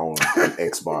never owned an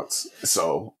Xbox,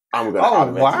 so I'm going to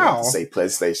automatically have to say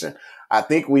PlayStation. I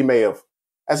think we may have,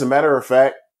 as a matter of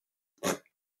fact,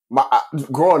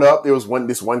 growing up, there was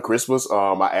this one Christmas.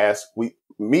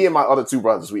 Me and my other two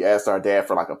brothers, we asked our dad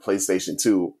for like a PlayStation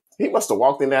 2. He must have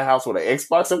walked in that house with an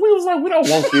Xbox, and we was like, we don't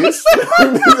want this.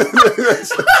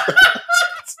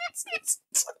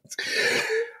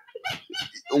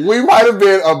 We might have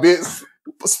been a bit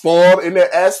spoiled in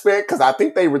that aspect because I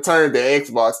think they returned their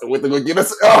Xbox and went to go get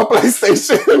us a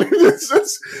PlayStation.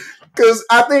 Because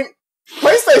I think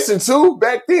PlayStation 2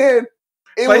 back then,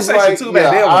 it was like, it's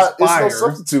no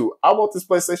substitute. I want this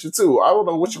PlayStation 2. I don't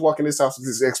know what you walk in this house with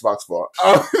this Xbox for.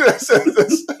 I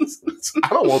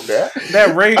don't want that.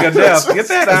 That ring of death. Get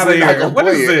that out of here. What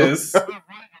is this?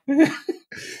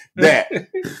 That.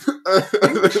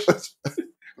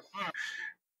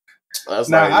 I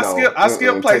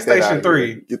skipped PlayStation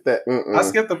 3. Get that. I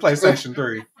skipped the PlayStation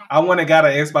 3. I went and got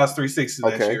an Xbox 360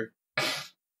 that year.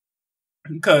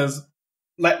 Because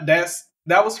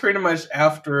that was pretty much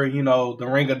after, the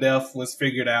Ring of Death was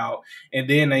figured out. And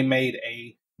then they made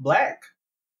a black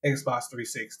Xbox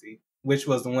 360, which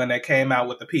was the one that came out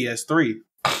with the PS3.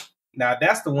 Now,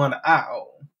 that's the one I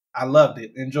own. I loved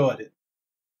it, enjoyed it.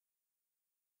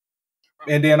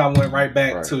 And then I went right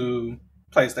back to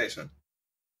PlayStation.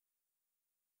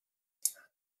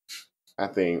 I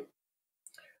think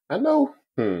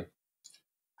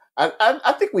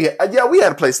we had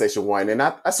a PlayStation 1, and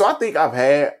I think I've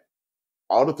had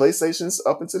all the PlayStations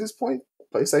up until this point.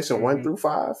 PlayStation 1 through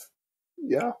 5.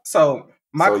 Yeah. So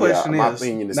my question my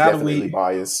opinion is definitely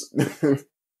biased.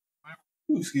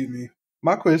 Excuse me.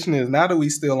 My question is, now that we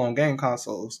still on game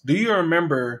consoles, do you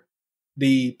remember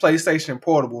the PlayStation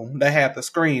Portable that had the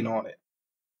screen on it?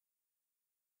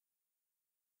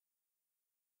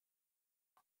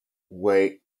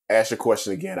 Wait, ask your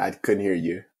question again. I couldn't hear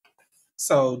you.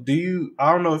 So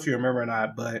I don't know if you remember or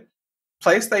not, but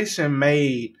PlayStation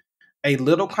made a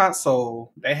little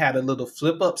console that had a little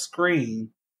flip up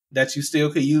screen that you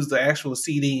still could use the actual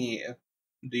CD in.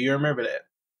 Do you remember that?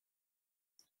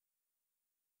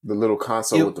 The little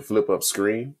console with the flip up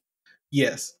screen?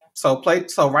 Yes. So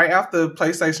right after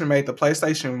PlayStation made the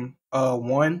PlayStation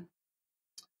 1,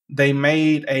 they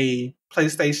made the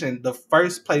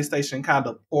first PlayStation kind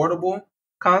of portable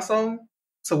console,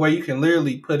 to where you can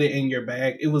literally put it in your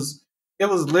bag. It was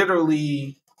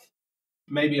literally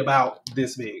maybe about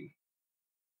this big.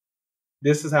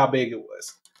 This is how big it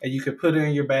was. And you could put it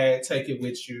in your bag, take it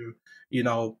with you,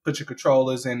 put your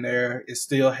controllers in there. It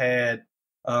still had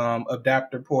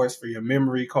adapter ports for your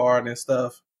memory card and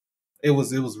stuff. It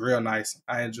was real nice.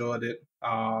 I enjoyed it.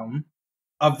 A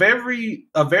very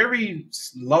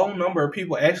low number of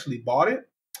people actually bought it,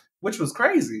 which was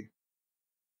crazy.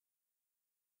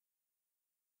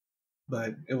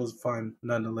 But it was fun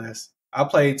nonetheless. I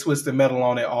played Twisted Metal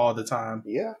on it all the time.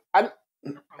 Yeah, I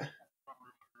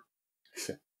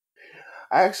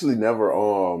actually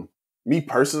never. Me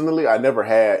personally, I never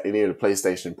had any of the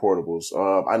PlayStation portables.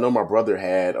 I know my brother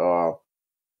had the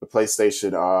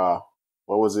PlayStation.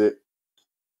 What was it?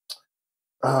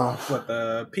 What,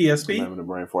 the PSP? I'm having a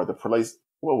brain for it.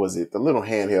 What was it? The little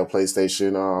handheld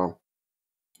PlayStation.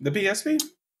 The PSP?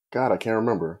 God, I can't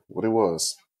remember what it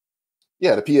was.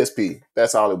 Yeah, the PSP.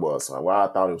 That's all it was. Well, I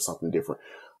thought it was something different.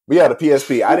 But yeah, the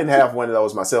PSP. I didn't have one of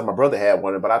those myself. My brother had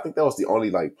one, but I think that was the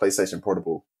only like PlayStation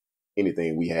portable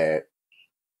anything we had.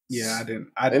 Yeah, I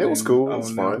didn't. And it was cool. It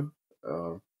was fun.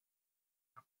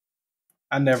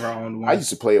 I never owned one. I used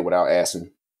to play it without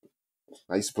asking.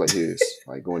 I used to play his,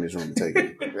 like go in his room and take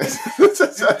it.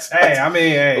 Hey, I mean,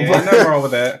 hey, ain't nothing wrong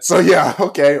with that. So yeah,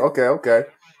 okay. Okay.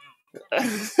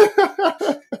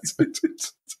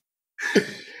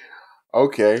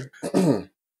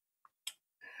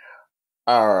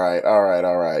 All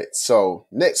right. So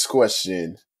next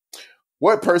question.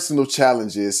 What personal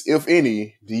challenges, if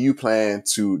any, do you plan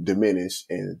to diminish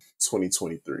in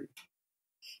 2023?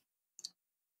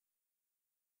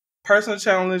 Personal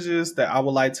challenges that I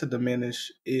would like to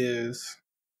diminish is,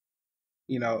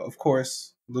 of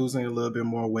course, losing a little bit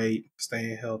more weight,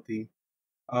 staying healthy.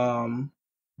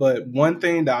 But one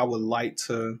thing that I would like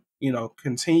to,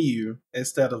 continue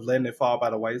instead of letting it fall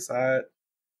by the wayside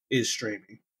is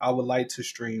streaming. I would like to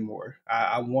stream more.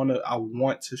 I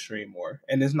want to stream more.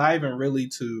 And it's not even really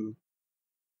to,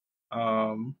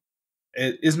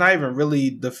 it's not even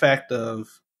really the fact of,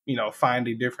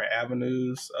 finding different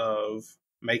avenues of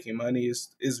making money.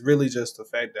 It's really just the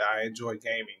fact that I enjoy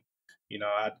gaming.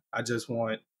 I just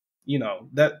want,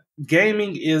 that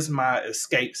gaming is my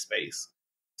escape space.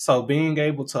 So being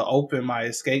able to open my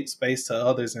escape space to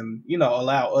others and,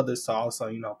 allow others to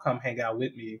also, come hang out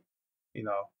with me,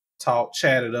 talk,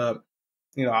 chat it up.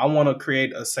 I want to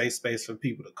create a safe space for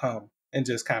people to come and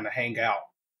just kind of hang out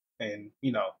and,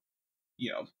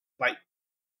 like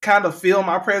kind of feel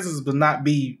my presence, but not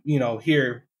be,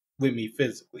 here with me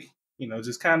physically,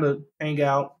 just kind of hang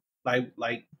out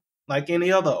like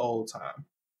any other old time.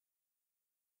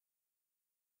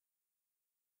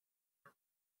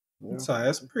 Yeah. So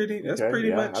that's pretty much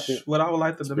what I would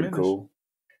like to diminish. Cool.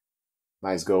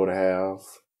 Nice goal to have.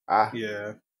 I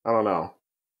don't know.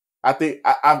 I think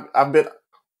I've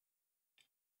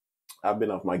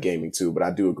been off my gaming too, but I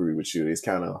do agree with you. It's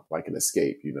kind of like an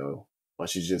escape,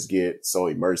 Once you just get so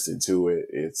immersed into it,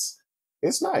 it's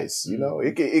nice,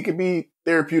 It could be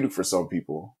therapeutic for some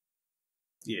people.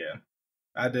 Yeah,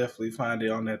 I definitely find it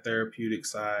on that therapeutic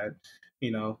side,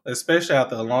 especially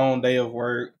after a long day of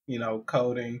work,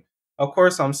 coding. Of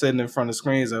course, I'm sitting in front of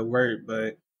screens at work,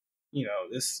 but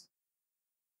it's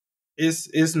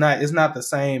not the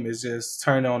same as just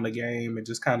turning on the game and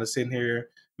just kind of sitting here,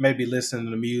 maybe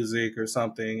listening to music or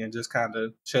something, and just kind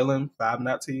of chilling, vibing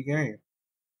out to your game.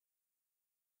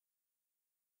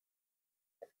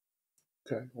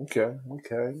 Okay.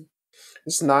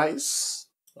 It's nice.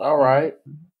 All right.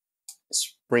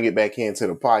 Let's bring it back into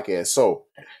the podcast. So,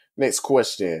 next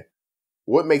question.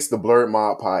 What makes the Blerd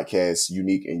Mob Podcast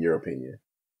unique in your opinion?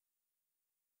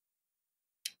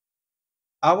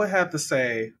 I would have to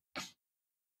say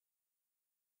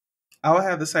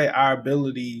our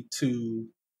ability to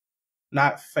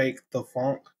not fake the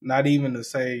funk, not even to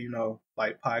say,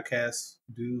 like podcasts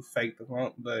do fake the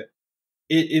funk, but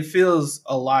it feels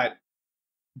a lot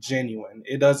genuine.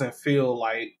 It doesn't feel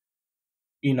like,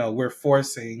 we're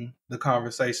forcing the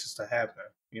conversations to happen,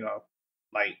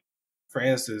 like for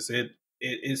instance,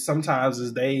 it sometimes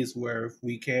is days where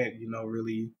we can't,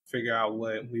 really figure out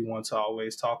what we want to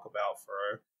always talk about for,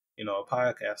 a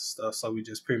podcast stuff. So we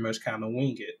just pretty much kind of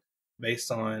wing it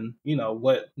based on,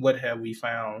 what have we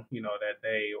found, that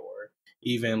day, or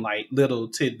even like little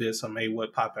tidbits of maybe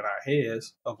what pop in our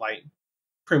heads of like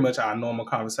pretty much our normal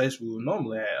conversation we would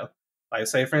normally have. Like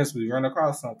say for instance, we run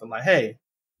across something like, hey,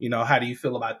 how do you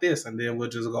feel about this? And then we'll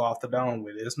just go off the dome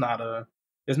with it. It's not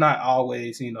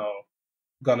always,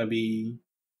 gonna be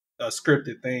a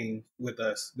scripted thing with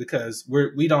us because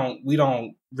we don't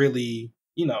really,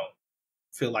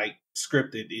 feel like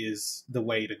scripted is the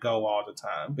way to go all the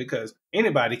time because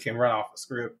anybody can run off a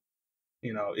script.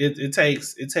 It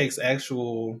takes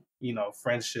actual,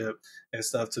 friendship and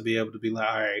stuff to be able to be like,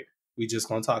 all right, we just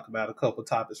gonna talk about a couple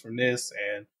topics from this,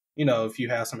 and if you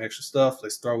have some extra stuff,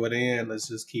 let's throw it in. Let's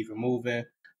just keep it moving.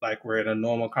 Like we're in a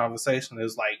normal conversation.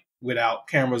 It's like without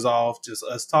cameras off, just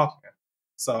us talking.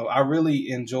 So I really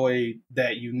enjoy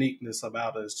that uniqueness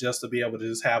about us, just to be able to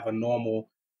just have a normal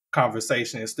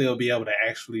conversation and still be able to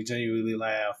actually genuinely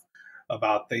laugh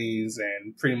about things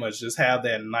and pretty much just have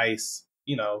that nice,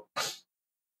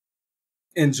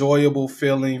 enjoyable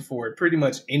feeling for pretty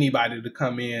much anybody to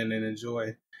come in and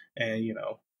enjoy. And,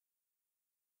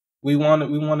 we want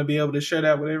to be able to share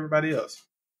that with everybody else.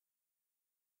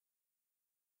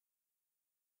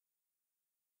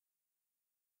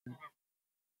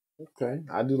 Okay,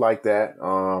 I do like that.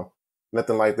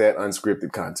 Nothing like that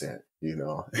unscripted content,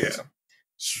 Yeah.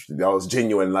 Those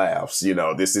genuine laughs,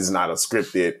 this is not a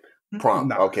scripted prompt.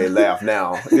 No. Okay, laugh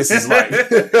now. This is like,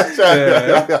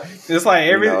 it's like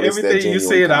everything you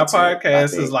see in our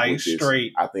podcast is like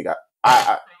straight. I think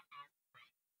I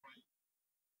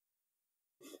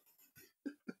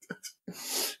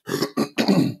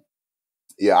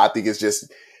yeah, I think it's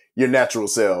just your natural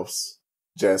selves,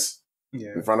 just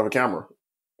in front of a camera.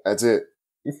 That's it.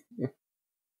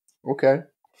 Okay.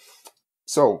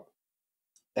 So,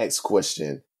 next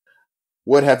question.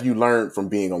 What have you learned from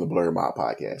being on the Blerd Mob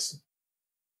Podcast?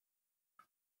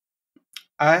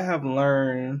 I have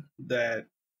learned that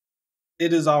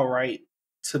it is all right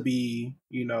to be,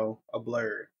 a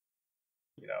blerd.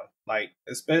 Like,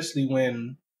 especially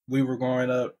when we were growing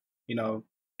up,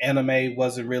 anime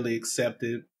wasn't really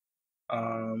accepted.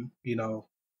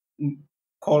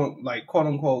 Quote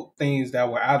unquote things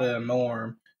that were out of the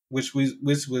norm, which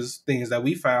was things that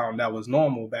we found that was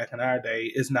normal back in our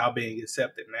day, is now being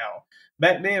accepted now.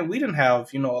 Back then we didn't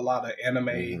have, a lot of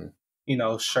anime,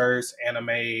 shirts,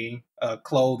 anime,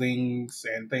 clothings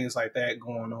and things like that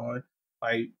going on.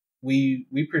 Like we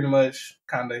pretty much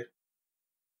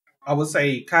I would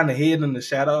say kind of hid in the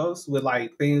shadows with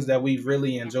like things that we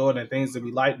really enjoyed and things that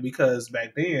we liked, because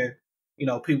back then,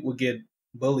 people would get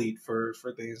bullied for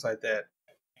things like that.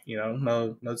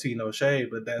 No tea, no shade,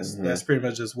 but that's pretty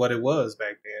much just what it was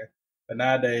back then. But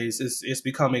nowadays, it's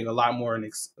becoming a lot more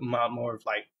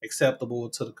like acceptable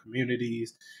to the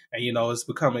communities, and it's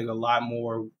becoming a lot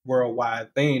more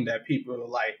worldwide thing that people are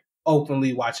like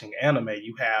openly watching anime.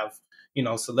 You have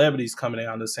celebrities coming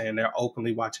out and saying they're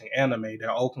openly watching anime,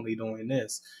 they're openly doing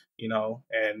this,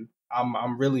 and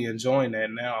I'm really enjoying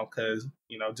that now, because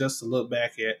just to look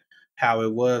back at how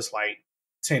it was like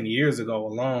 10 years ago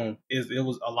alone, it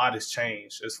was a lot has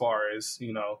changed as far as,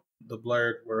 the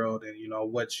blerd world and,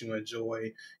 what you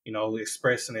enjoy,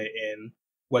 expressing it in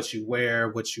what you wear,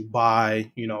 what you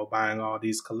buy, buying all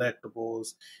these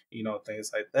collectibles,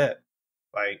 things like that.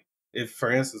 Like, if,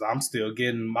 for instance, I'm still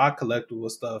getting my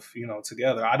collectible stuff,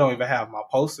 together. I don't even have my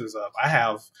posters up. I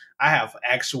have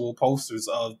actual posters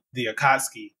of the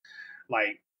Akatsuki,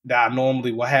 like, that I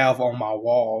normally will have on my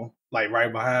wall, like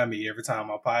right behind me every time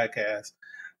I podcast.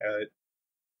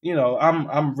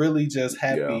 I'm really just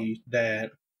happy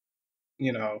that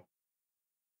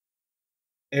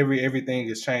everything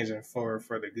is changing for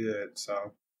the good.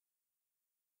 So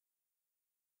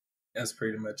that's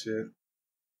pretty much it.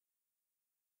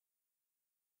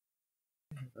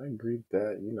 I agree with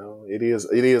that. It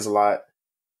is a lot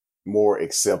more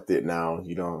accepted now.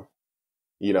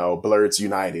 Blerds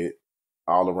united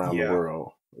all around the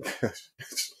world.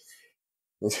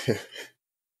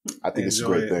 I think it's a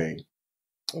great thing.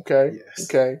 Okay. Yes.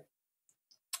 Okay.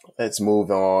 Let's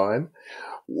move on.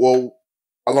 Well,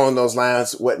 along those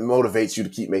lines, what motivates you to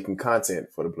keep making content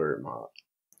for the Blerd Mob?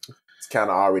 It's kind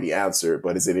of already answered,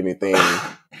 but is it anything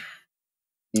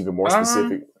even more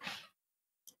specific?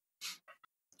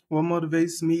 What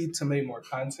motivates me to make more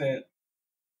content?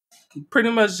 Pretty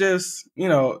much just,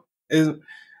 is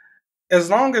as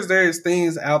long as there's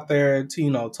things out there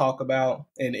to, talk about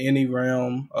in any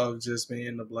realm of just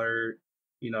being the blerd,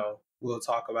 we'll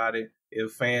talk about it.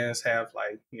 If fans have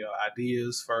like,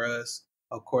 ideas for us,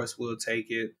 of course we'll take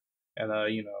it and,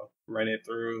 run it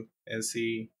through and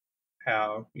see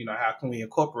how can we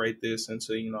incorporate this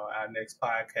into, our next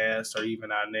podcast, or even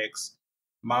our next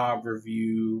mob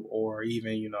review, or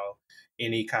even,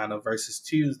 any kind of versus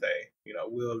Tuesday.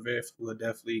 We'll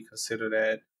definitely consider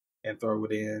that and throw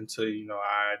it into,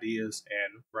 our ideas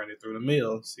and run it through the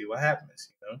mill, see what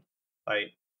happens,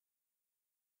 like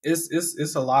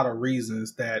it's a lot of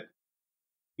reasons that,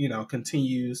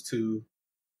 continues to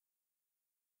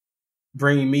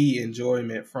bring me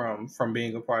enjoyment from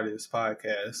being a part of this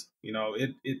podcast.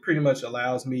 It pretty much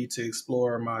allows me to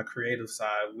explore my creative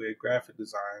side with graphic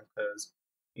design, because,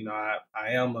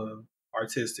 I am a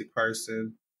artistic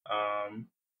person.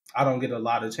 I don't get a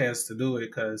lot of chance to do it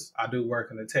because I do work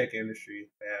in the tech industry,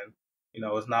 and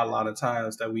it's not a lot of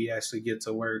times that we actually get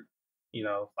to work,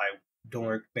 like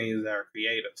doing things that are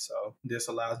creative. So this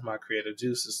allows my creative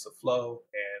juices to flow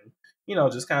and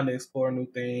just kind of explore new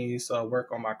things,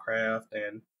 work on my craft,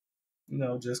 and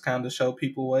just kind of show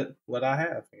people what I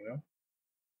have.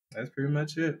 That's pretty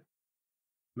much it.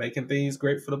 making things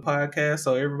great for the podcast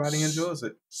so everybody enjoys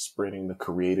it. Spreading the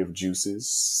creative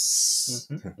juices.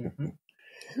 Mm-hmm.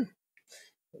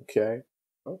 Okay.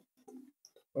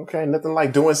 Okay, nothing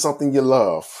like doing something you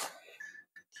love.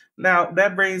 Now,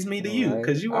 that brings me to you,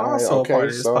 because you are also a part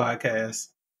of this podcast.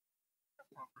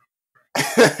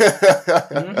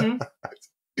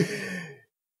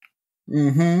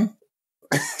 Mm-hmm.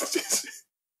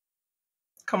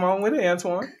 Come on with it,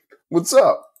 Antoine. What's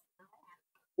up?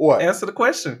 What? Answer the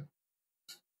question.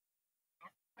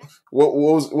 What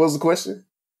was the question?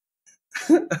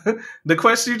 The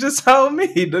question you just told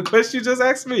me. The question you just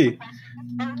asked me.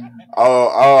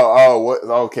 Oh! What?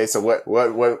 Okay, so what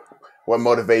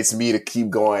motivates me to keep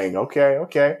going?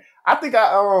 Okay. I think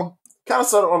I kind of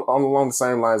sort of on along the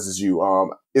same lines as you.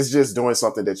 It's just doing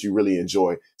something that you really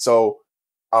enjoy. So,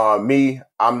 me,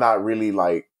 I'm not really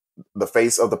like the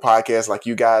face of the podcast like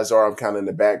you guys are. I'm kind of in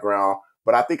the background,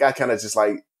 but I think I kind of just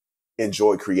like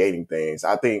enjoy creating things.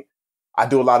 I think I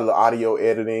do a lot of the audio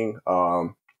editing,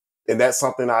 and that's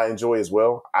something I enjoy as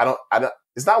well. I don't.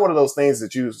 It's not one of those things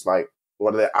that you like.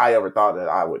 What that I ever thought that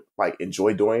I would like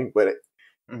enjoy doing, but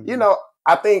you know,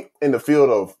 I think in the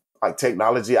field of like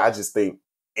technology, I just think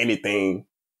anything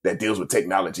that deals with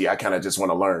technology, I kind of just want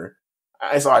to learn.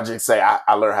 And so I just say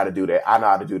I learn how to do that. I know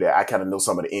how to do that. I kind of know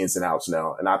some of the ins and outs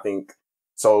now, and I think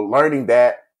so. Learning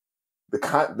that the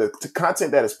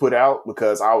content that is put out,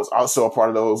 because I was also a part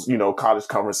of those, you know, college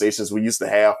conversations we used to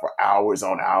have for hours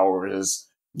on hours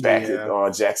back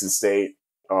at Jackson State.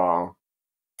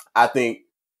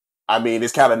 I mean,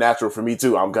 it's kind of natural for me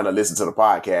too. I'm going to listen to the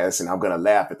podcast and I'm going to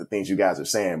laugh at the things you guys are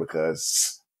saying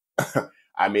because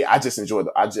I mean, I just enjoy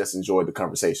the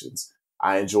conversations.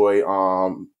 I enjoy,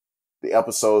 the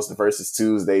episodes, the Versus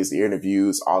Tuesdays, the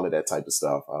interviews, all of that type of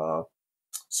stuff.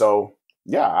 So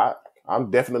yeah, I'm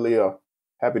definitely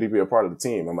happy to be a part of the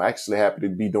team. I'm actually happy to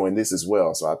be doing this as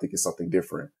well. So I think it's something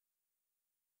different.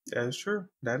 That is true.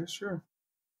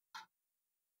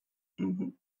 Mm-hmm.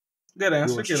 Good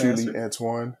answer. Yours truly,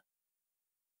 Antoine.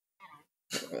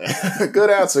 Good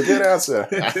answer.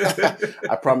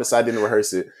 I promise I didn't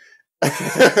rehearse it.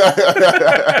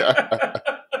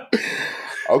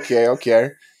 Okay.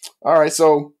 All right.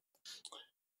 So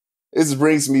this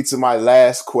brings me to my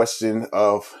last question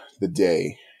of the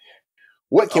day.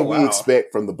 What can we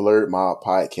expect from the Blerd Mob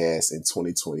Podcast in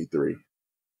 2023?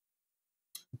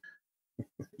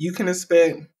 You can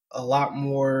expect a lot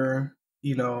more,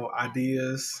 you know,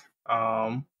 ideas.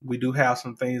 We do have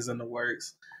some things in the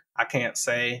works. I can't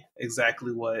say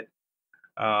exactly what,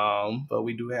 but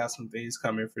we do have some things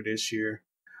coming for this year.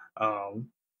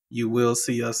 You will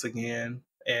see us again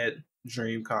at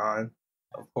DreamCon.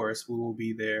 Of course, we will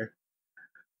be there,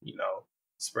 you know,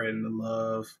 spreading the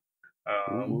love,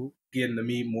 getting to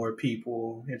meet more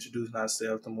people, introducing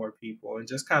ourselves to more people, and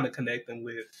just kind of connecting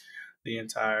with the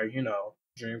entire, you know,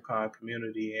 DreamCon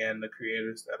community and the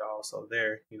creators that are also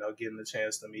there, you know, getting the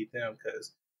chance to meet them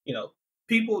because, you know,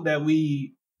 people that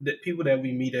we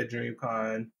meet at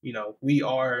DreamCon, you know, we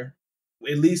have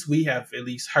at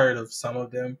least heard of some of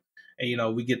them. And, you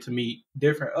know, we get to meet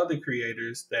different other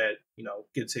creators that, you know,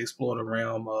 get to explore the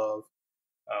realm of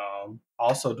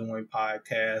also doing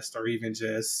podcasts or even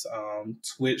just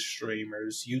Twitch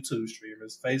streamers, YouTube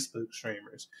streamers, Facebook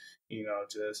streamers, you know,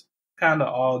 just kind of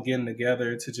all getting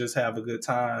together to just have a good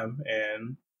time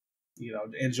and, you know,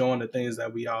 enjoying the things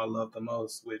that we all love the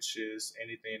most, which is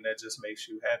anything that just makes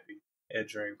you happy at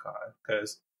DreamCon,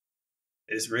 because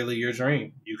it's really your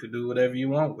dream. You can do whatever you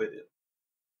want with it.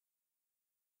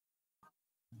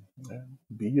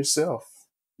 Be yourself.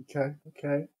 Okay.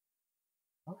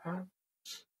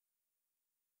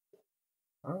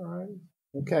 All right.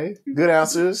 Okay. Good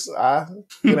answers.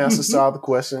 Good answers to all the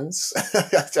questions.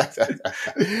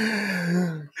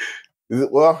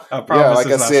 Well, yeah, like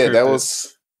I said,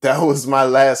 that was my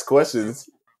last question.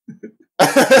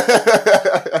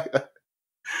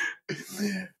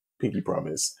 Pinky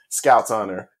promise. Scout's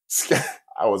honor.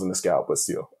 I wasn't a scout, but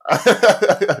still.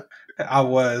 I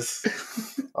was.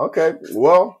 Okay.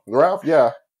 Well, Ralph,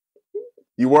 yeah.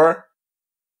 You were?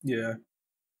 Yeah.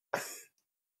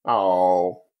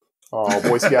 Oh,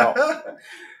 Boy Scout.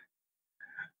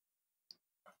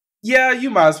 Yeah, you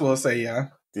might as well say yeah.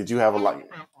 Did you have a lot?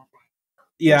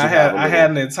 Yeah, I had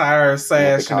an entire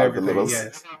sash and everything.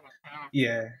 Yes.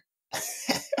 Yeah.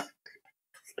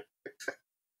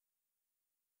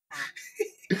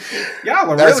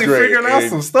 Y'all are really figuring out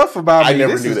some stuff about me.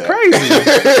 This is crazy.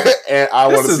 And I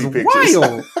want to see pictures.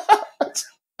 Wild.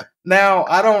 Now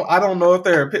I don't know if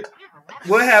there are.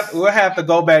 We'll have to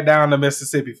go back down to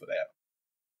Mississippi for that.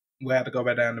 We'll have to go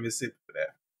back down to Mississippi for that.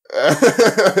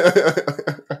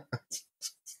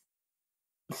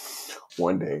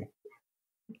 One day.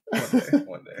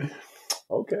 One day.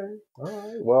 Okay. All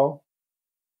right. Well,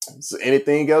 so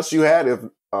anything else you had?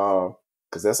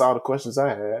 Because that's all the questions I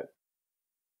had.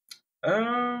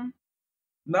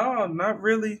 No, not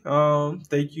really.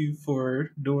 Thank you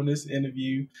for doing this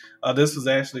interview. This was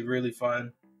actually really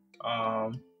fun.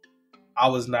 I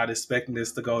was not expecting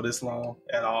this to go this long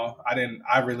at all.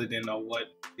 I really didn't know what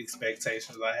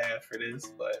expectations I had for this,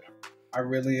 but I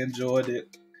really enjoyed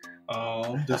it.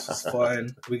 This was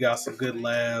fun. We got some good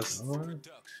laughs.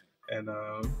 And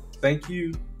thank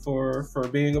you for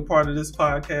being a part of this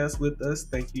podcast with us.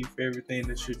 Thank you for everything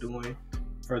that you're doing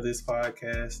for this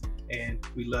podcast, and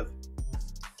we love you.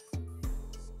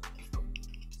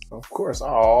 Of course.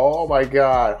 Oh my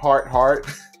God. Heart.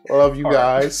 Love you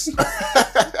guys.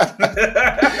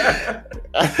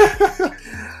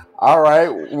 All right.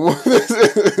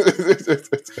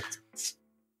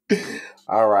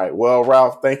 All right. Well,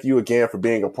 Ralph, thank you again for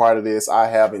being a part of this. I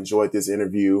have enjoyed this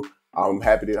interview. I'm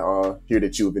happy to hear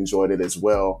that you've enjoyed it as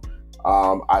well.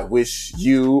 I wish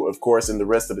you, of course, and the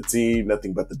rest of the team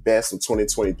nothing but the best in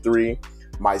 2023.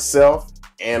 Myself,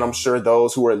 and I'm sure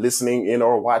those who are listening in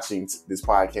or watching this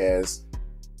podcast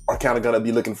are kind of going to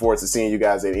be looking forward to seeing you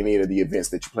guys at any of the events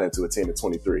that you plan to attend in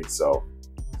 23. So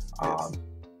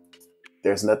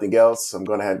there's nothing else. I'm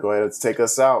going to go ahead and take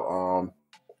us out.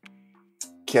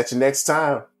 Catch you next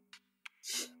time.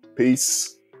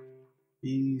 Peace.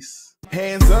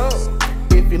 Hands up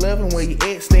if you loving where you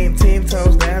at. Stand 10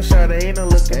 toes down. Shawty ain't no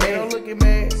looking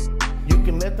man. You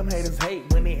can let them haters hate.